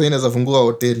think hata sasa inaweza fungua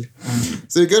hoteli.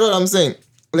 So you get what I'm saying?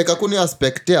 Like akuni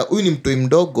aspect here, huyu ni mtoi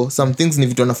mdogo, some things ni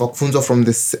vitu anafaa kufunzwa from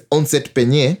the onset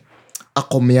penye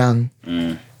ako myang.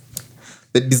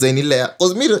 The design ile,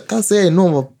 cause me can say I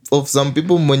know of some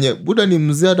people mwenye buda ni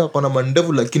mzee hata kwa na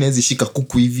mandevu lakini hizi shika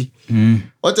kuku hivi.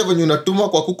 Wacha venye unatuma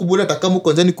kwa kuku buda atakamu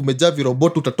konjani kumejaa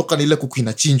viroboto utatoka na ile kuku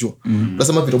inachinjwa.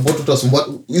 Unasema viroboto utasumbua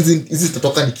hizi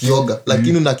zitatoka ni kioga,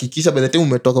 lakini unahakikisha by the time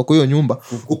umetoka kwa hiyo nyumba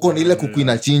uko na ile kuku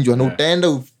inachinjwa na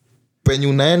utaenda penye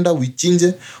unaenda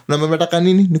uichinje. Unametaka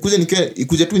nini?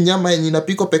 Ikuje tu nyama yenye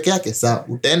inapikwa peke yake. Sawa,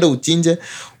 utaenda uchinje,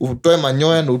 utoe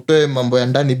manyoya na utoe mambo ya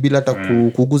ndani bila hata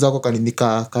kuguza kwa kanini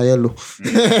ka yellow.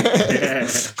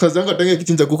 Cause yangu tenge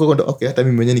kichinja kuku kwa okay, hata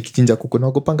mimi mwenyewe nikichinja kuku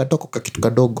na kupanga toko kwa kitu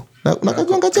kadogo. Na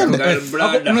unakajua chende.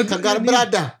 Kagar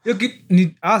brada.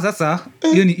 Sasa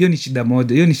hiyo ni shida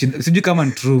moja. Hiyo ni shida. Sijui kama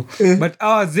ni true. But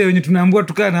wazee wenye tunaambiwa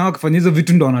tukae na wao kufanya hizo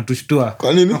vitu ndo wanatushtua.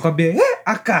 Kwa nini? Nakwambia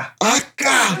aka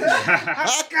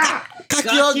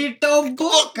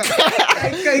Kakitoboka.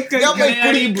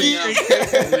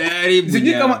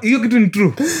 Sijui kama hiyo kitu ni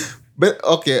true. But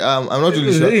okay, I'm not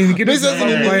really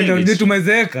sure.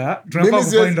 Tumezeeka, tunafaa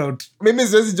find out. Mimi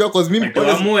siwezi jua cause mimi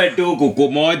tuamue tu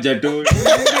kuku moja tu.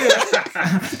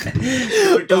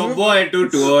 Utomboe tu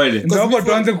tuone. Ndio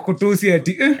tuanze kukutusi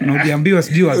ati na ujiambiwa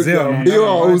sijui wazee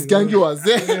ndio usikiangi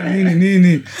wazee.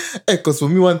 Nini? Cause for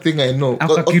me one thing I know.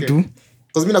 Kitu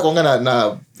cause mimi nakuanga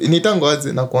na nitango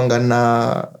aje na kuanga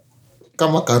na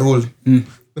kama karuli.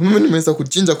 Mimi nimeweza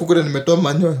kuchinja kuku na nimetoa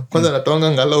manyoya. Kwanza natoanga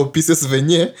angalau pieces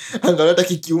venye angalau hata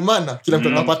kikiumana kila mtu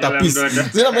anapata piece.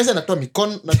 Zina maisha natoa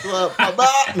mikono, natoa baba,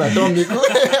 natoa miguu.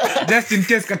 Just in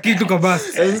case kakitu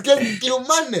kabasi. Nisikia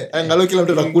kiumane angalau kila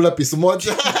mtu anakula piece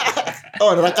moja.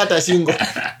 Anakata shingo.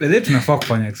 Bado tunafaa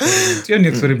kufanya experiment. Hiyo ni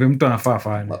experiment mtu anafaa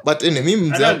afanye. But mimi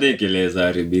mzee anatekeleza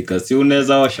haribika. Si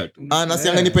unaweza washa tu.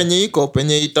 Nasianga ni penye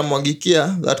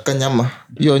itamwagikia that kanyama.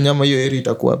 Hiyo nyama hiyo eri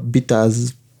itakuwa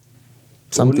bitters.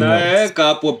 Unaweka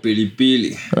hapo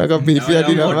pilipili. Unaweka pilipili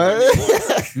hadi na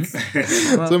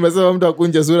so umesema mtu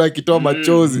akunje sura akitoa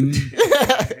machozi.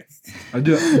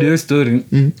 Unajua the story.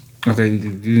 Okay,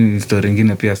 story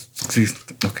nyingine pia.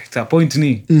 Okay, so point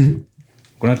ni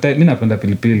kuna time mimi napenda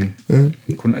pilipili.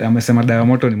 Kuna amesema dawa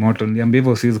moto ni moto. Niambia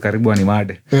hivyo usizi karibu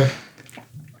animade.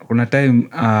 Kuna time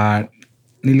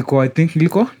nilikuwa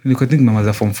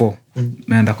nimemaza form 4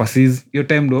 naenda kwa sis hiyo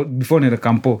time ndo before naenda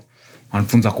campo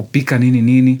wanafunza kupika nini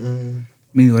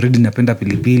mimi already napenda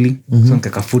pilipili so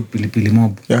nikaka food pilipili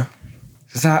mob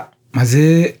sasa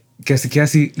mazee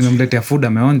kiasi nimemletea food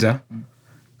ameonja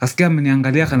asikia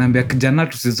ameniangalia akaniambia kijana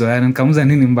tusizoeane nikamuza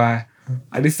nini mbaya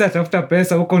alisa tafuta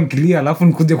pesa huko nikilia alafu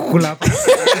nikuje kukula hapa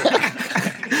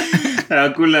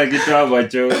akula kitu hapo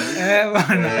cho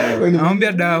bana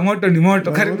naambia dawa moto ni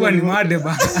moto karibu ni made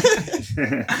bana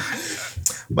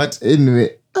but anyway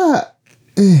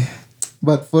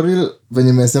but for real when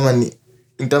you mesema ni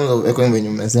in terms of economy when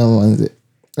you mesema manze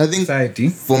I think society.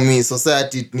 For me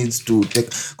society it needs to take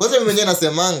because mimi mwenyewe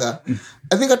nasemanga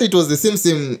I think that it was the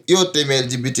same your time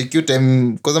LGBTQ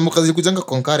time because mkazi kujanga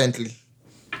concurrently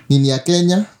nini ya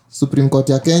Kenya Supreme Court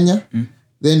ya Kenya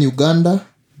then Uganda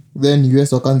then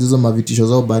US wakaanza hizo mavitisho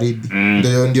zao baridi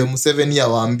ndio Museveni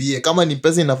awaambie kama ni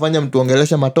pesa inafanya mtu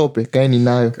ongelesha matope kaeni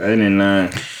nayo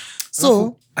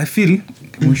so I feel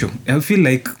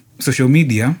like social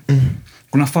media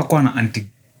kunafaa kuwa na anti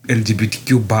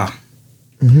LGBTQ bar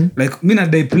like mina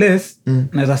day place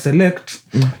na select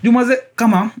jumaze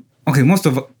kama okay most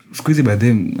of squeezy by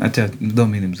them acha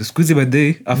dominate squeezy by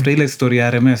day after ile story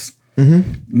ya RMS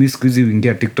mi squeezy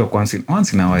wingia TikTok once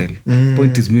in a while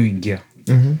point is me wingia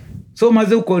so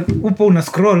maze upo una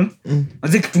scroll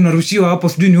maze kitu tunarushiwa hapo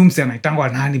sijui ni umse anaitangwa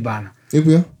nani bana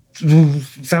hivyo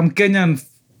some Kenyan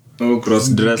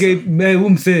cross dresser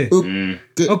umse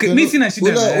okay mimi sina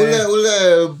shida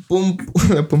ule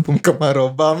pum kama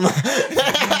Obama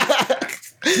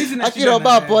akira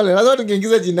Obama pole lazima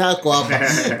tungeingiza jina yako hapa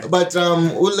but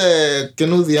ule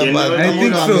Kenuzi hapa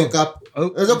kama makeup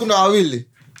unaweza kuna wawili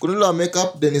kuna ule wa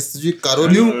makeup Dennis G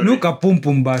Karoli nuka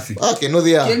pum basi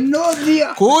Kenuzi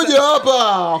kuja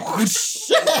hapa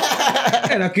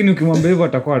lakini ukimwambia hivyo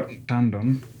atakuwa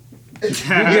tandon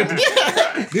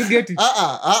you get it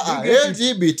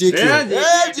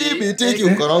LGBTQ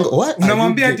ukorongo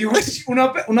unamwambia ati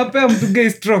unapea mtu gay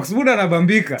strokes muda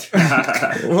anabambika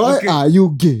why are you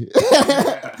gay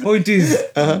point is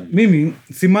mimi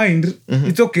si mind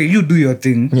it's okay you do your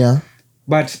thing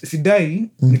but sidai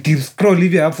nikiscroll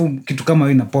hivi alafu kitu kama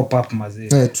hiyo ina pop up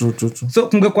mazee true so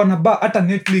kungekuwa na bar hata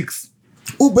Netflix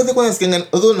bedhe kwa nasikia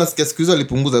although nasikia siku hizo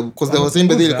alipunguza because there was saying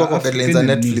bedhe ilikuwa kwa guidelines za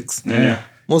Netflix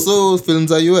also films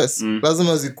za US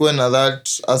lazima zikuwe na that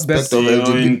aspect of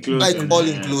LGBT like all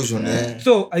inclusion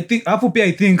so I think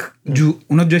I think juu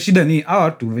unajua shida ni hawa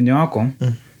watu wenye wako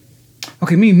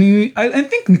okay mimi I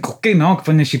think ni okay na wao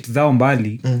kufanya shit zao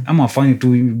mbali ama wafanye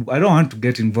tu I don't want to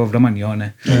get involved ama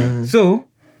nione so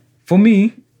for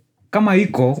me kama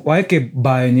iko waeke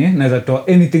baenye naweza toa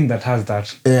anything that has that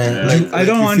like I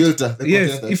don't want filter,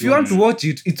 yes if you want to watch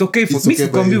it it's okay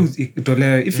for me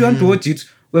itolewe if you want to watch it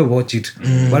we watch it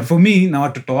but for me na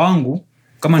watoto wangu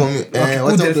kama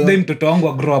wakikuja today mtoto wangu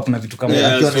wa grow up na vitu kama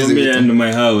me and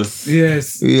my house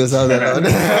yes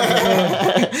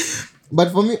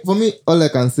but for me all I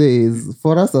can say is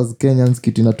for us as Kenyans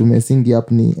kitu natumesingi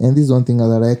up ni and this is one thing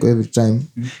that I echo every time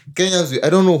Kenyans I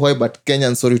don't know why but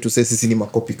Kenyans sorry to say sisi ni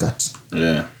copycat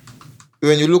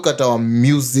when you look at our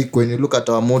music when you look at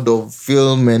our mode of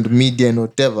film and media and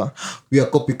whatever we are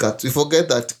copycats we forget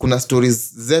that kuna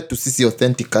stories zetu sisi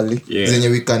authentically zenye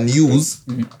we can use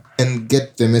and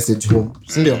get the message home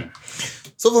sindio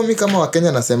so for me kama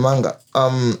Wakenya nasemanga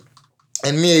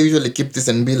and me I usually keep this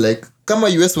and be like kama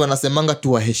US wanasemanga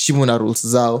tuwaheshimu na rules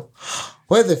zao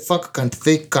why the fuck can't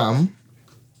they come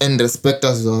and respect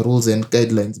us our rules and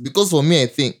guidelines because for me I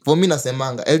think for me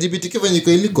nasemanga LGBTQ when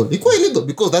iko illegal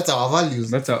because that's our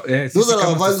values those are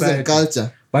our values and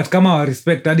culture but kama wa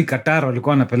respect hadi Qatar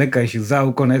walikuwa wanapeleka issue zao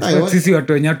huko na expect sisi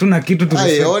watu wenye hatuna kitu tu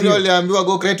respect waliambiwa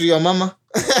go cry to your mama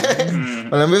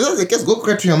waliambiwa the case go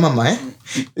cry to your mama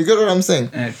you get what I'm saying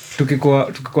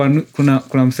tukikuwa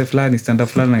kuna mse fulani stand up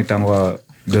fulani anaitangwa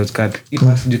George Carlin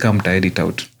sijui kama mta edit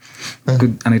out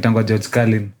anaitangwa George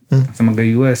Carlin asemaga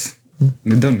US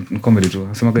ni comedy tu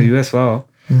asemaga US wao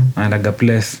anaendaga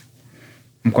place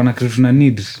mko na kitu tuna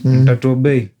need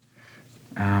mtatuobey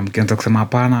mkianza kusema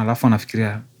hapana alafu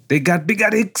anafikiria they got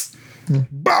bigger dicks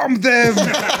bomb them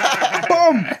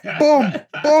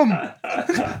bomb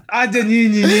aje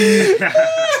nyinyi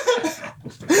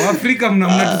Afrika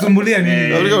mnatusumbulia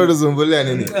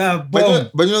nini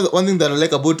but you know one thing that I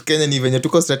like about Kenya ni venye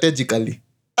tuko strategically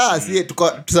si tuko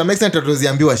to some extent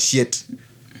tutoziambiwa shit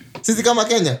sisi kama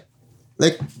Kenya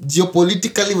like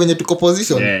geopolitically venye tuko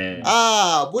position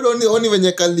buda oni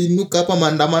venye kalinuka hapa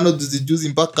maandamano juzi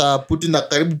mpaka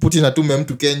Putin atume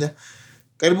mtu Kenya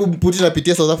karibu Putin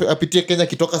apitie South Africa apitie Kenya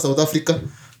kitoka South Africa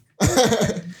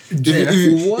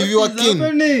if you are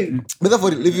keen, but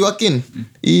for if you are keen,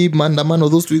 mandamano,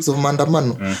 those 2 weeks of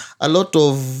mandamano, a lot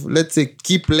of, let's say,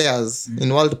 key players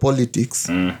in world politics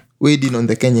weighed in on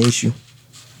the Kenya issue.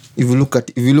 If you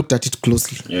looked at it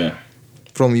closely,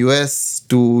 from US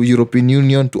to European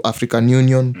Union to African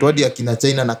Union to hadi akina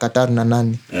China na Qatar na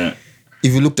nani,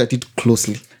 if you looked at it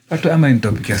closely. But am I in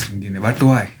topic ya swingine? But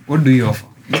why? What do you offer?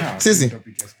 Sisi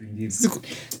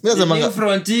mimi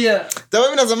frontier.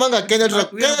 Mimi nazamanga Kenya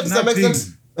to some extent.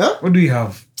 What do you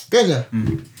have? Kenya.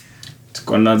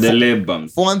 Tukona the labor.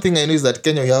 For one thing I know is that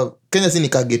Kenya si ni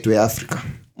ka gateway Africa.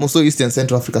 Most of East and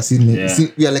Central Africa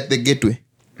we are like the gateway.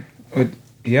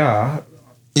 Yeah.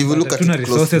 If you look at it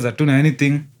resources, hatuna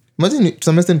anything. Imagine to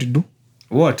some extent to do.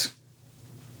 What?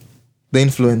 The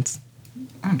influence.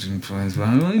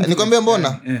 Nikwambia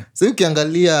mbona? Sasa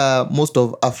ukiangalia most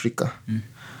of Africa.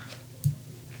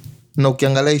 Na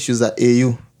ukiangalia issues za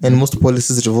AU and most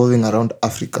policies revolving around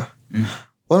Africa.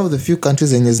 One of the few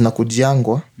countries zenye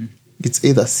zinakujiangwa, it's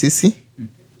either Sisi,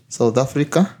 South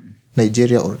Africa,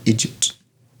 Nigeria or Egypt.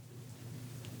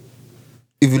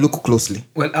 If you look closely.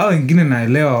 Well, hao wengine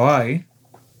naelewa why.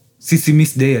 Sisi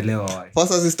miss day elewa why.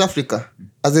 First as East Africa,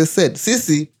 as I said,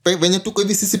 Sisi venye tuko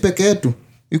hivi Sisi peke yetu,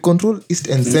 we control East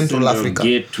and Central Africa.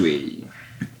 Gateway.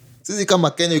 Sisi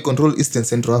kama Kenya we control East and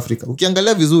Central Africa.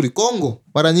 Ukiangalia vizuri Congo,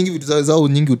 mara nyingi vitu zao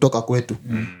nyingi utoka kwetu.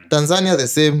 Tanzania the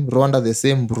same, Rwanda the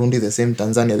same, Burundi the same,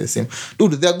 Tanzania the same.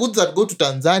 Dude, there are goods that go to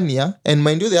Tanzania and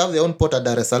mind you they have their own port at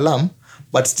Dar es Salaam,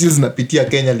 but still zinapitia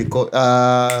Kenya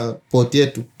port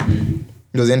yetu.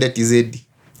 Ndio ziende TZ.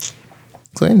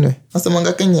 So anyway,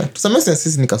 nasemanga Kenya tuseme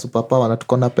sisi ni superpower na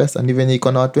tuko na pesa, ni venye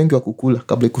iko na watu wengi wa kukula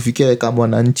kabla kufikia kama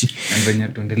wananchi. Na venye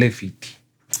tuendelee fiti.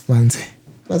 Manze.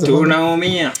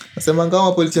 Tunaumia. Nasemanga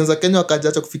kama politicians za Kenya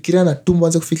wakajaacha kufikiria na tumbo,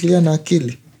 anze kufikiria na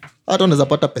akili. Hata unaweza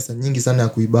pata pesa nyingi sana ya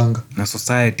kuibanga. Na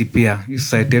society pia, hii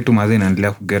society yetu mazee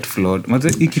inaendelea ku get flawed.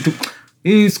 Mazee hii kitu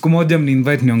hii siku moja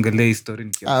mni-invite niongelee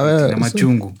history na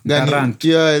machungu. Garant.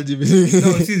 No,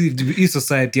 hii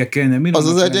society ya Kenya. Mimi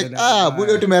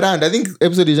bado tumeranda. I think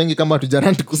episode ijangi kama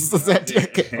tujarant ku society ya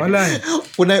Kenya. Wallahi.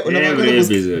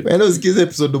 Una usikize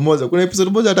episode moja. Kuna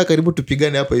episode moja hata karibu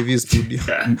tupigane hapa hivi studio.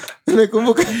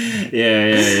 Unakumbuka?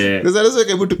 Yeah. There's also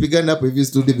karibu tupigane hapa hivi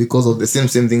studio because of the same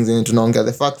things in tunaongea.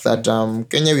 The fact that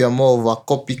Kenya we are more of a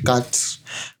copycat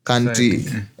country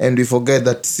and we forget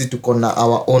that sisi tuko na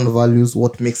our own values,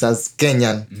 what makes us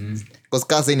Kenyan. Because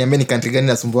kasa in many country gani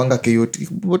nasumbuanga KOT.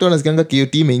 Wote wanasikianga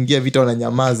KOT imeingia vita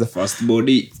wananyamaza. Fast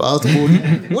body.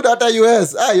 Muda hata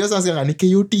US. US wanasikianga ni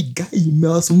KOT guy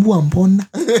imewasumbua mbona.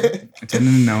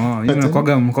 Chaneni na wao.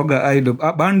 Yule mkoga idol.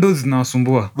 Bundles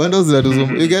zinawasumbua.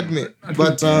 You get me?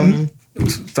 But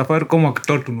Safaricom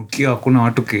wakitoto nukia hakuna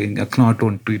watu Kenya, hakuna watu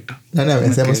on Twitter. Nani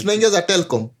amesema tunaingia za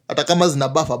Telcom hata kama zina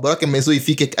buffer bora yake meso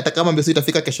ifike, hata kama meso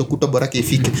itafika kesho kutwa bora yake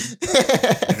ifike.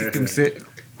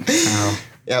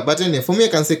 Yeah, but anyway, for me I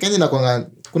can say Kenya na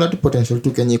kuna tu potential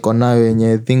tu Kenya iko nayo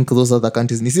yenye I think those other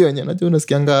countries ni si wenyewe. Unajua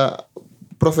unasikianga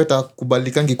prophet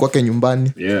akubalikangi kwake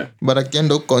nyumbani. Yeah. Bara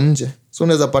kienda huko nje. So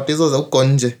unaweza pata hizo za huko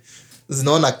nje.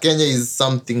 Zinaona Kenya is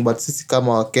something but sisi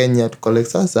kama wa Kenya tuko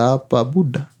sasa hapa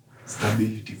buda.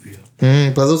 Stability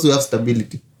pia. Plus also you have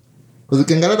stability. Because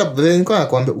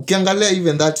ukiangalia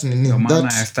even that nini that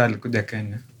maana ya style kuja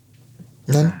Kenya.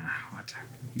 Nani?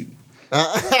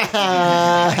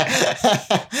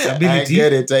 Stability.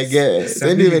 I get it.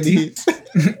 Stability.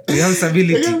 We have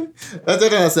stability. That's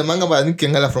what nasemanga but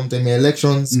ukiangalia from time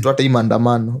elections to hata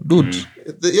maandamano. Dude,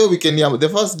 the weekend the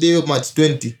first day of March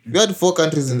 20, we had 4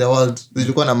 countries in the world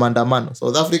zilikuwa na maandamano.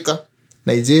 South Africa,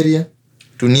 Nigeria,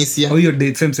 Tunisia. Oh, your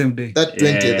day, same day. That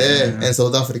 20th there and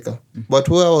South Africa. But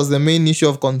where was the main issue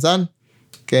of concern?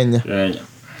 Kenya.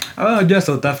 Just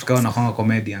South Africa wanakuwa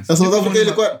comedians. South Africa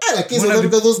ilikuwa lakini South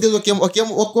Africa those guys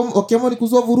wakiamua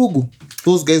kuzua vurugu.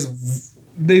 Those guys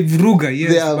they vuruga, yes.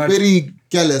 They are very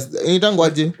careless.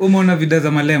 Initangwaje? Umeona video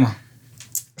za Malema?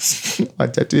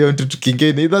 Acha tu hiyo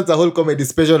tukingeni. That's a whole comedy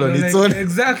special on its own.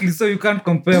 Exactly, so you can't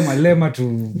compare Malema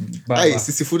to Baba.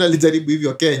 Sisi funa alijaribu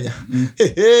hivyo Kenya.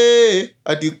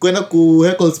 Ati kwenda ku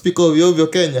heckle speaker hivyo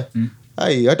Kenya.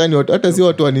 Hata si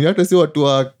watu wa nini, hata si watu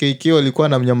wa KK walikuwa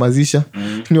wanamnyamazisha.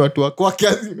 Ni watu wa kwake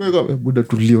buda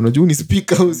tulio. Unajua ni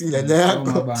speaker au si nyanya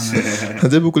yako.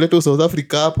 Najaribu kuleta South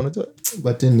Africa hapa, unajua.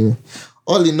 But anyway,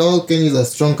 all in all Kenya is a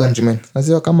strong country man.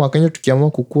 Nasema kama Wakenya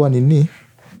tukiamua kukua nini,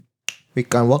 we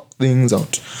can work things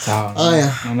out.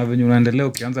 Sawa. Naona venye unaendelea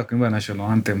ukianza kuimba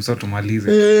national anthem so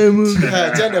tumalize.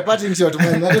 Chende parting shot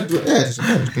man.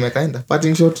 Tumekaenda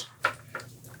parting shot.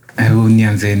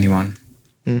 Nianze anyone.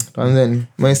 Tanzania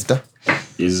master.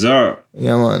 Is there?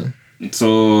 Yeah man.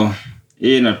 So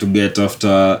to get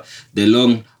after the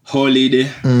long holiday.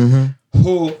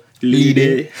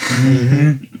 Holiday.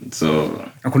 So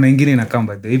kuna ingine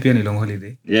inakamba the pia ni long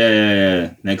holiday. Yeah.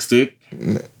 Next week.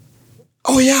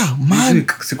 Oh yeah, man.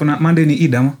 Sikuna Monday ni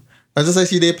Eid ama? Na sasa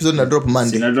hii episode na drop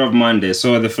Monday. Sina drop Monday.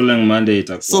 So the following Monday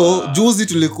itakuwa. So juzi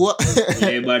tulikuwa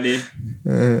Labor Day.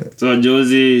 So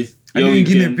juzi hiyo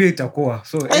ingine pia itakuwa.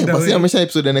 So basi amesha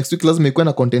episode next week lazima ikuwe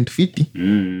na content fiti.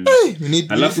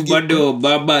 Alafu bado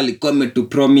baba alikuwa ametu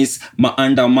promise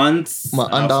maandamans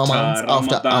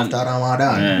after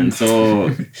Ramadan.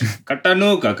 So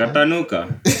katanuka.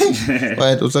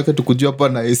 Wait, usake tukujua hapa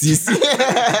na ACC.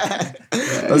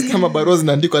 Nasikia mabarua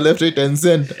zinaandikwa left right and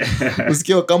center.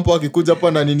 Usikia Ocampo akikuja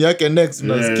hapa na nini yake next.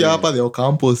 Unasikia hapa the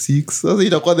Ocampo 6. Sasa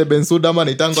itakuwa the Bensouda ama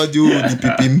naitangwa juu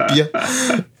DPP mpya.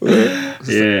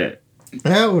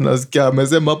 Unasikia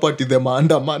amesema hapa ati the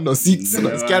maandamano 6.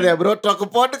 Unasikia the bro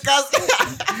talk podcast.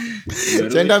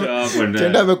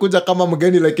 Chenda amekuja kama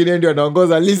mgeni lakini ndio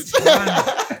anaongoza list.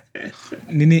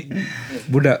 Nini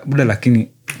buda lakini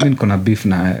mimi niko na beef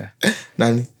na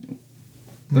nani?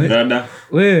 Dada.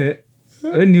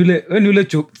 When you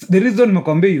the reason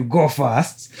nimekwambia you go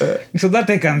fast so that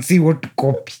I can see what to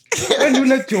copy. When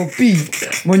you chopi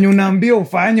mwenye unaambia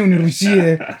ufanye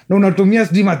unirushie na unatumia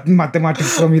sijui mathematics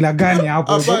formula gani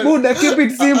hapo. Buda keep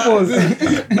it simple.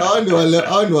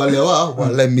 Hao ni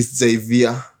wale Miss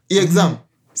Jaivia. Hii exam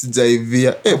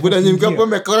sijaivia. Buda nyinyi mkiwa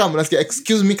mmekora mnasikia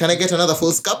excuse me can I get another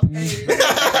full cup?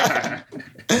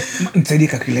 Nisaidie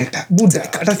calculator. Buda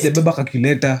hata sijabeba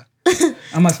calculator.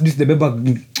 Ama sijabeba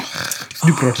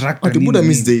you protractor. Buda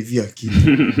Miss Jaivia kid.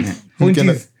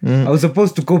 I was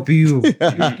supposed to copy you.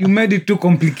 You made it too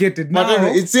complicated. Now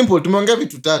but it's simple. Tumeongea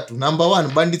vitu tatu. Number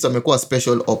 1, bandits wamekuwa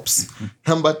special ops.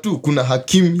 Number 2, kuna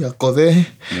hakim ya Kodhe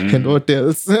and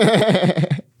hotels.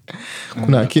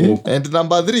 Kuna hakim. And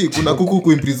number 3, kuna kuku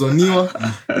kuimprisoniwa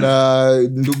na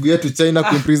ndugu yetu China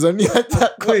kuimprisoniwa.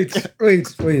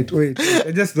 Wait.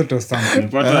 I just thought of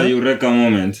something. What a eureka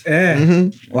moment.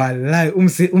 Wallahi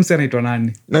umse anaitwa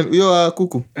nani? Na huyo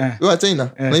kuku. Huyo China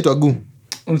anaitwa Gu.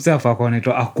 Umse afako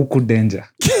anaitwa Akuku Danger.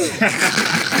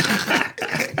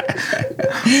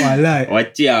 Wallahi.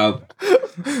 Wachia.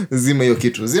 Zima hiyo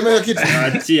kitu.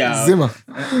 Wachia. Zima.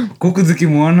 Kuku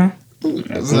zikimuona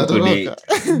zinatoroka.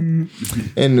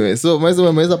 Anyway, so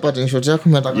umeweza parting shot yako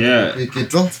nataka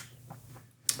kitu.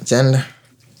 Chenda.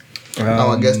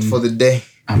 Our guest for the day.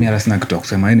 Amira sina kitu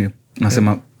kusema yani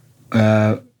nasema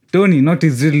Tony not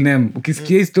his real name.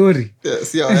 Ukisikia hii story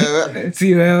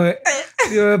si wewe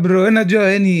bro,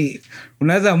 unajua yani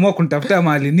unaweza amua kunitafuta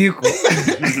mahali niko.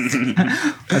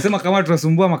 Nasema kama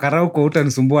tunasumbua makarau kwa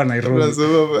utanisumbua Nairobi.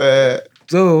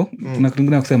 So kuna kitu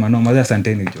kingine kusema no maza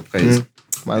asanteni guys.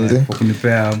 Manze kwa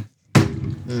kunipea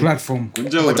platform.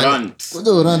 Kuja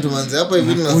urant manze hapa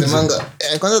hivi tunasemanga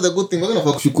kwanza the good thing wewe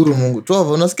unafaa kushukuru Mungu. Tu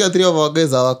hapo unasikia 3 of our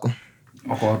guys wako.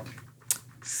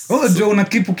 Jo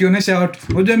unakipu kionyesha watu.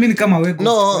 Unajua mimi kama wewe.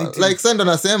 No, like Sando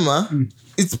nasema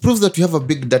it proves that we have a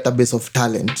big database of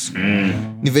talent.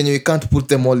 Ni venye we can't put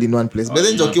them all in one place. But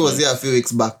then Joki was here a few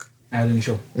weeks back.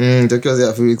 Joki was here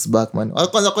a few weeks back man.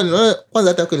 Kwanza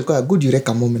hata kulikuwa a good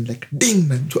eureka moment like ding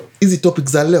najua hizi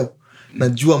topics za leo.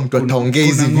 Najua mtu ataongea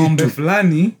hizi vitu. Ngombe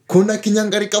fulani, kuna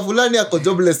kinyangarika fulani ako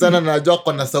jobless sana na najua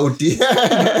kwa na sauti.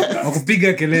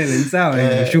 Wakupiga kelele, ni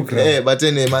sawa, shukrani. But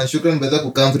anyway man, shukrani by the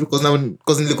way come through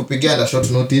because nilikupigia na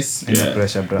short notice.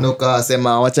 Pressure bro.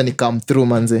 Nukasema wacha ni come through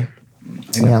manze.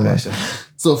 Pressure.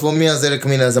 So for me as Eric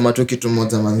Mina nasema tu kitu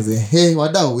moja manze. Hey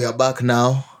wadau, we are back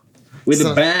now. With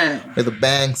the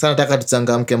bang. Sana nataka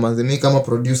tuchangamke manze. Mimi kama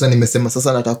producer nimesema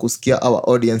sasa nataka kusikia our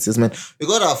audiences man. We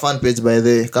got our fan page by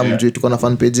the way. Kama mjui tuko na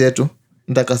fan page yetu.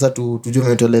 Nataka sasa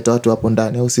tujue mtoleta watu hapo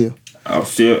ndani au sio?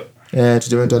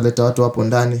 Tujue mtoleta watu hapo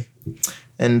ndani.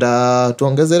 And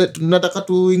tuongeze tunataka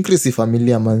tu increase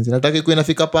familia manze. Nataka iko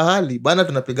inafika pahali bana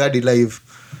tunapiga hadi live.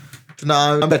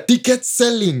 Tunaambia ticket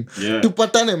selling.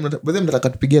 Tupatane mnataka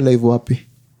tupige live wapi?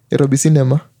 Nairobi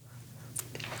Cinema.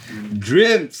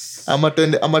 Dreams.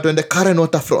 Ama tuende Karen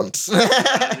Waterfront.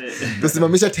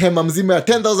 Tusimamisha hema mzima ya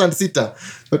 10,000 sita.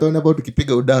 Tutaona hapo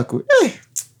tukipiga udaku.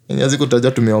 Nyazi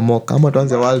kutaja tumeomoka. Ama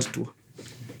tuanze world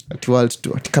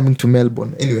tour. Coming to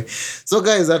Melbourne. Anyway. So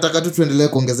guys, nataka tu tuendelee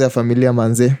kuongezea familia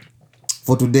manze.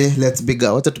 For today, let's big up.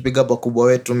 Wacha tupiga wakubwa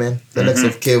wetu man. The likes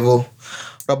of Kevo.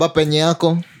 Roba penye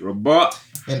yako.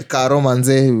 And Karo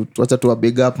manze. Wacha tuwa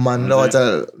big up man.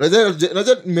 Wacha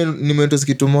nimetoa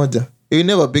kitu moja. You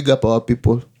never big up our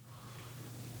people.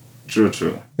 True.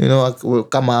 You know,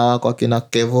 kama wako akina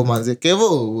Kevo manze.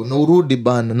 Kevo, na urudi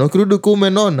bana. Na ukirudi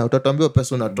kumenona, utatuambia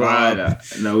pesa unatoa.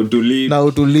 Na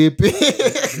utulipi.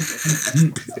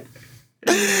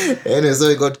 Anyway, so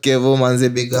we got Kevo manze,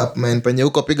 big up man. Penye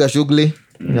huko piga shughuli.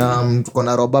 Tuko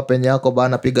na Roba penye yako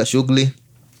bana, piga shughuli.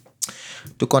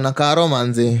 Tuko na Karo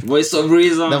manzi, Voice of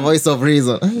reason. the voice of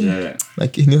reason. Yeah.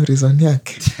 Lakini reason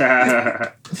yake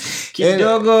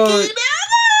Kidogo.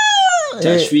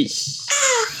 Tashwish.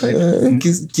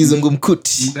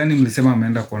 Kizungumkuti. Gani mlisema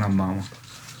ameenda kuona mama?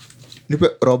 Nipe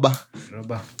Roba.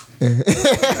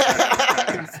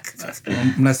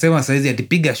 Mnasema saizi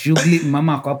atipiga shughuli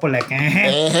mama ako hapo like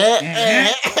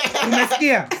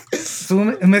umesikia?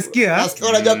 Umesikia? Asikia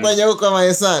unajua kwenye huko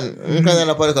kama son. Mkanya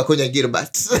na pale kakunya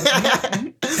Gilbert.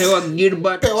 Pewa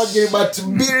Gilbert.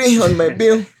 Beer on my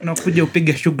bill. Unakuja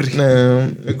upiga shughuli.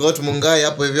 We got Mungai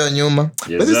hapo hivyo nyuma.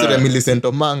 Yes, This is Millicent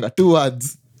Omanga, 2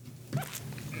 words.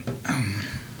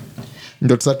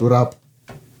 Ndio tsa to rap.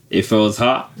 If I was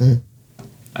her,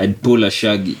 I'd pull a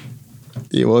shaggy.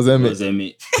 It wasn't Was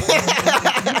me.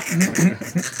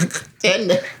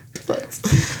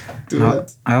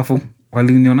 Alafu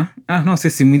waliniona no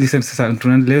sisi Millicent sasa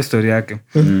tunaendelea story yake.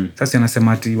 Sasa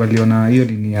anasema ati waliona hiyo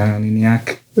nini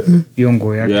yake. Hiyo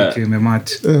nguo yake ikiwa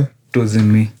imematch. It wasn't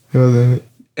me.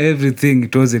 Everything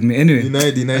it wasn't me.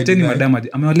 Anyway, deny. Madam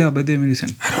ameolewa by the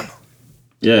Millicent. I don't know.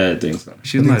 Yeah, I think so.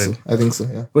 She's married. I think so,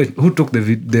 yeah. Wait, who took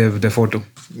the photo?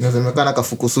 Nazemekana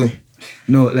kafukusui.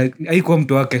 No, like haikuwa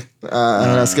mtu wake.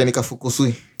 Nasikia ni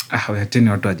kafukusui.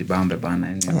 Tena watu wajibambe bana,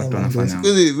 yani watu wanafanya.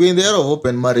 Because we in the era of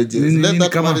open marriages. Let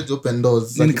that marriage open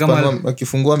doors.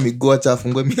 Akifungua miguu acha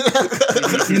afungue milango.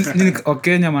 Nini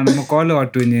Kenya man, kwa wale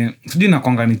watu wenye sijui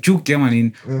nakwanga ni chuki ama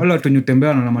nini. Wale watu wenye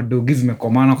utembea na madogi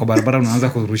zimekomana kwa barabara unaanza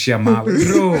kurushia mawe.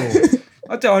 Bro,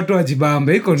 acha watu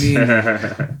wajibambe, iko nini?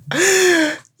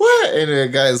 Well, anyway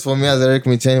guys, for me as Eric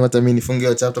Micheni, what I mean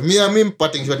nifungie chapter. Me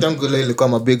parting shot yangu ile ilikuwa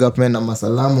ma big up man na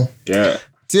masalamu. Yeah.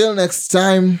 Till next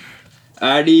time.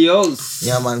 Adios.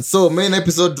 Yeah man. So main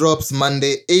episode drops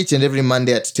Monday, each and every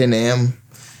Monday at 10 a.m.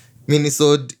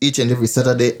 Minisode each and every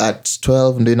Saturday at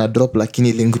 12 ndio ina drop,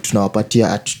 lakini link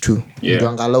tunawapatia at 2. Ndio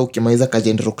angalau ukimaliza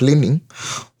kajendro cleaning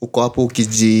uko hapo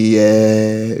ukiji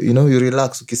you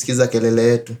relax ukisikiza kelele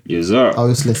yetu. Yes sir.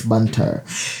 Our useless banter.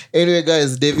 Anyway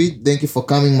guys, David, thank you for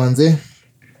coming manze.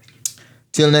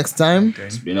 Till next time.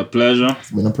 It's been a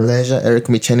pleasure. Eric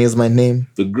Micheni is my name.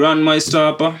 The Grandmeister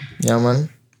hapa. Yeah man.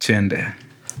 Chende.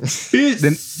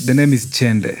 Peace. The name is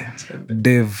Chende.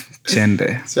 Dave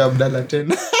Chende. Si Abdallah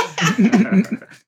tena.